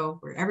 2.0,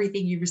 where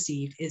everything you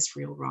receive is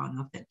real, raw, and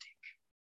authentic.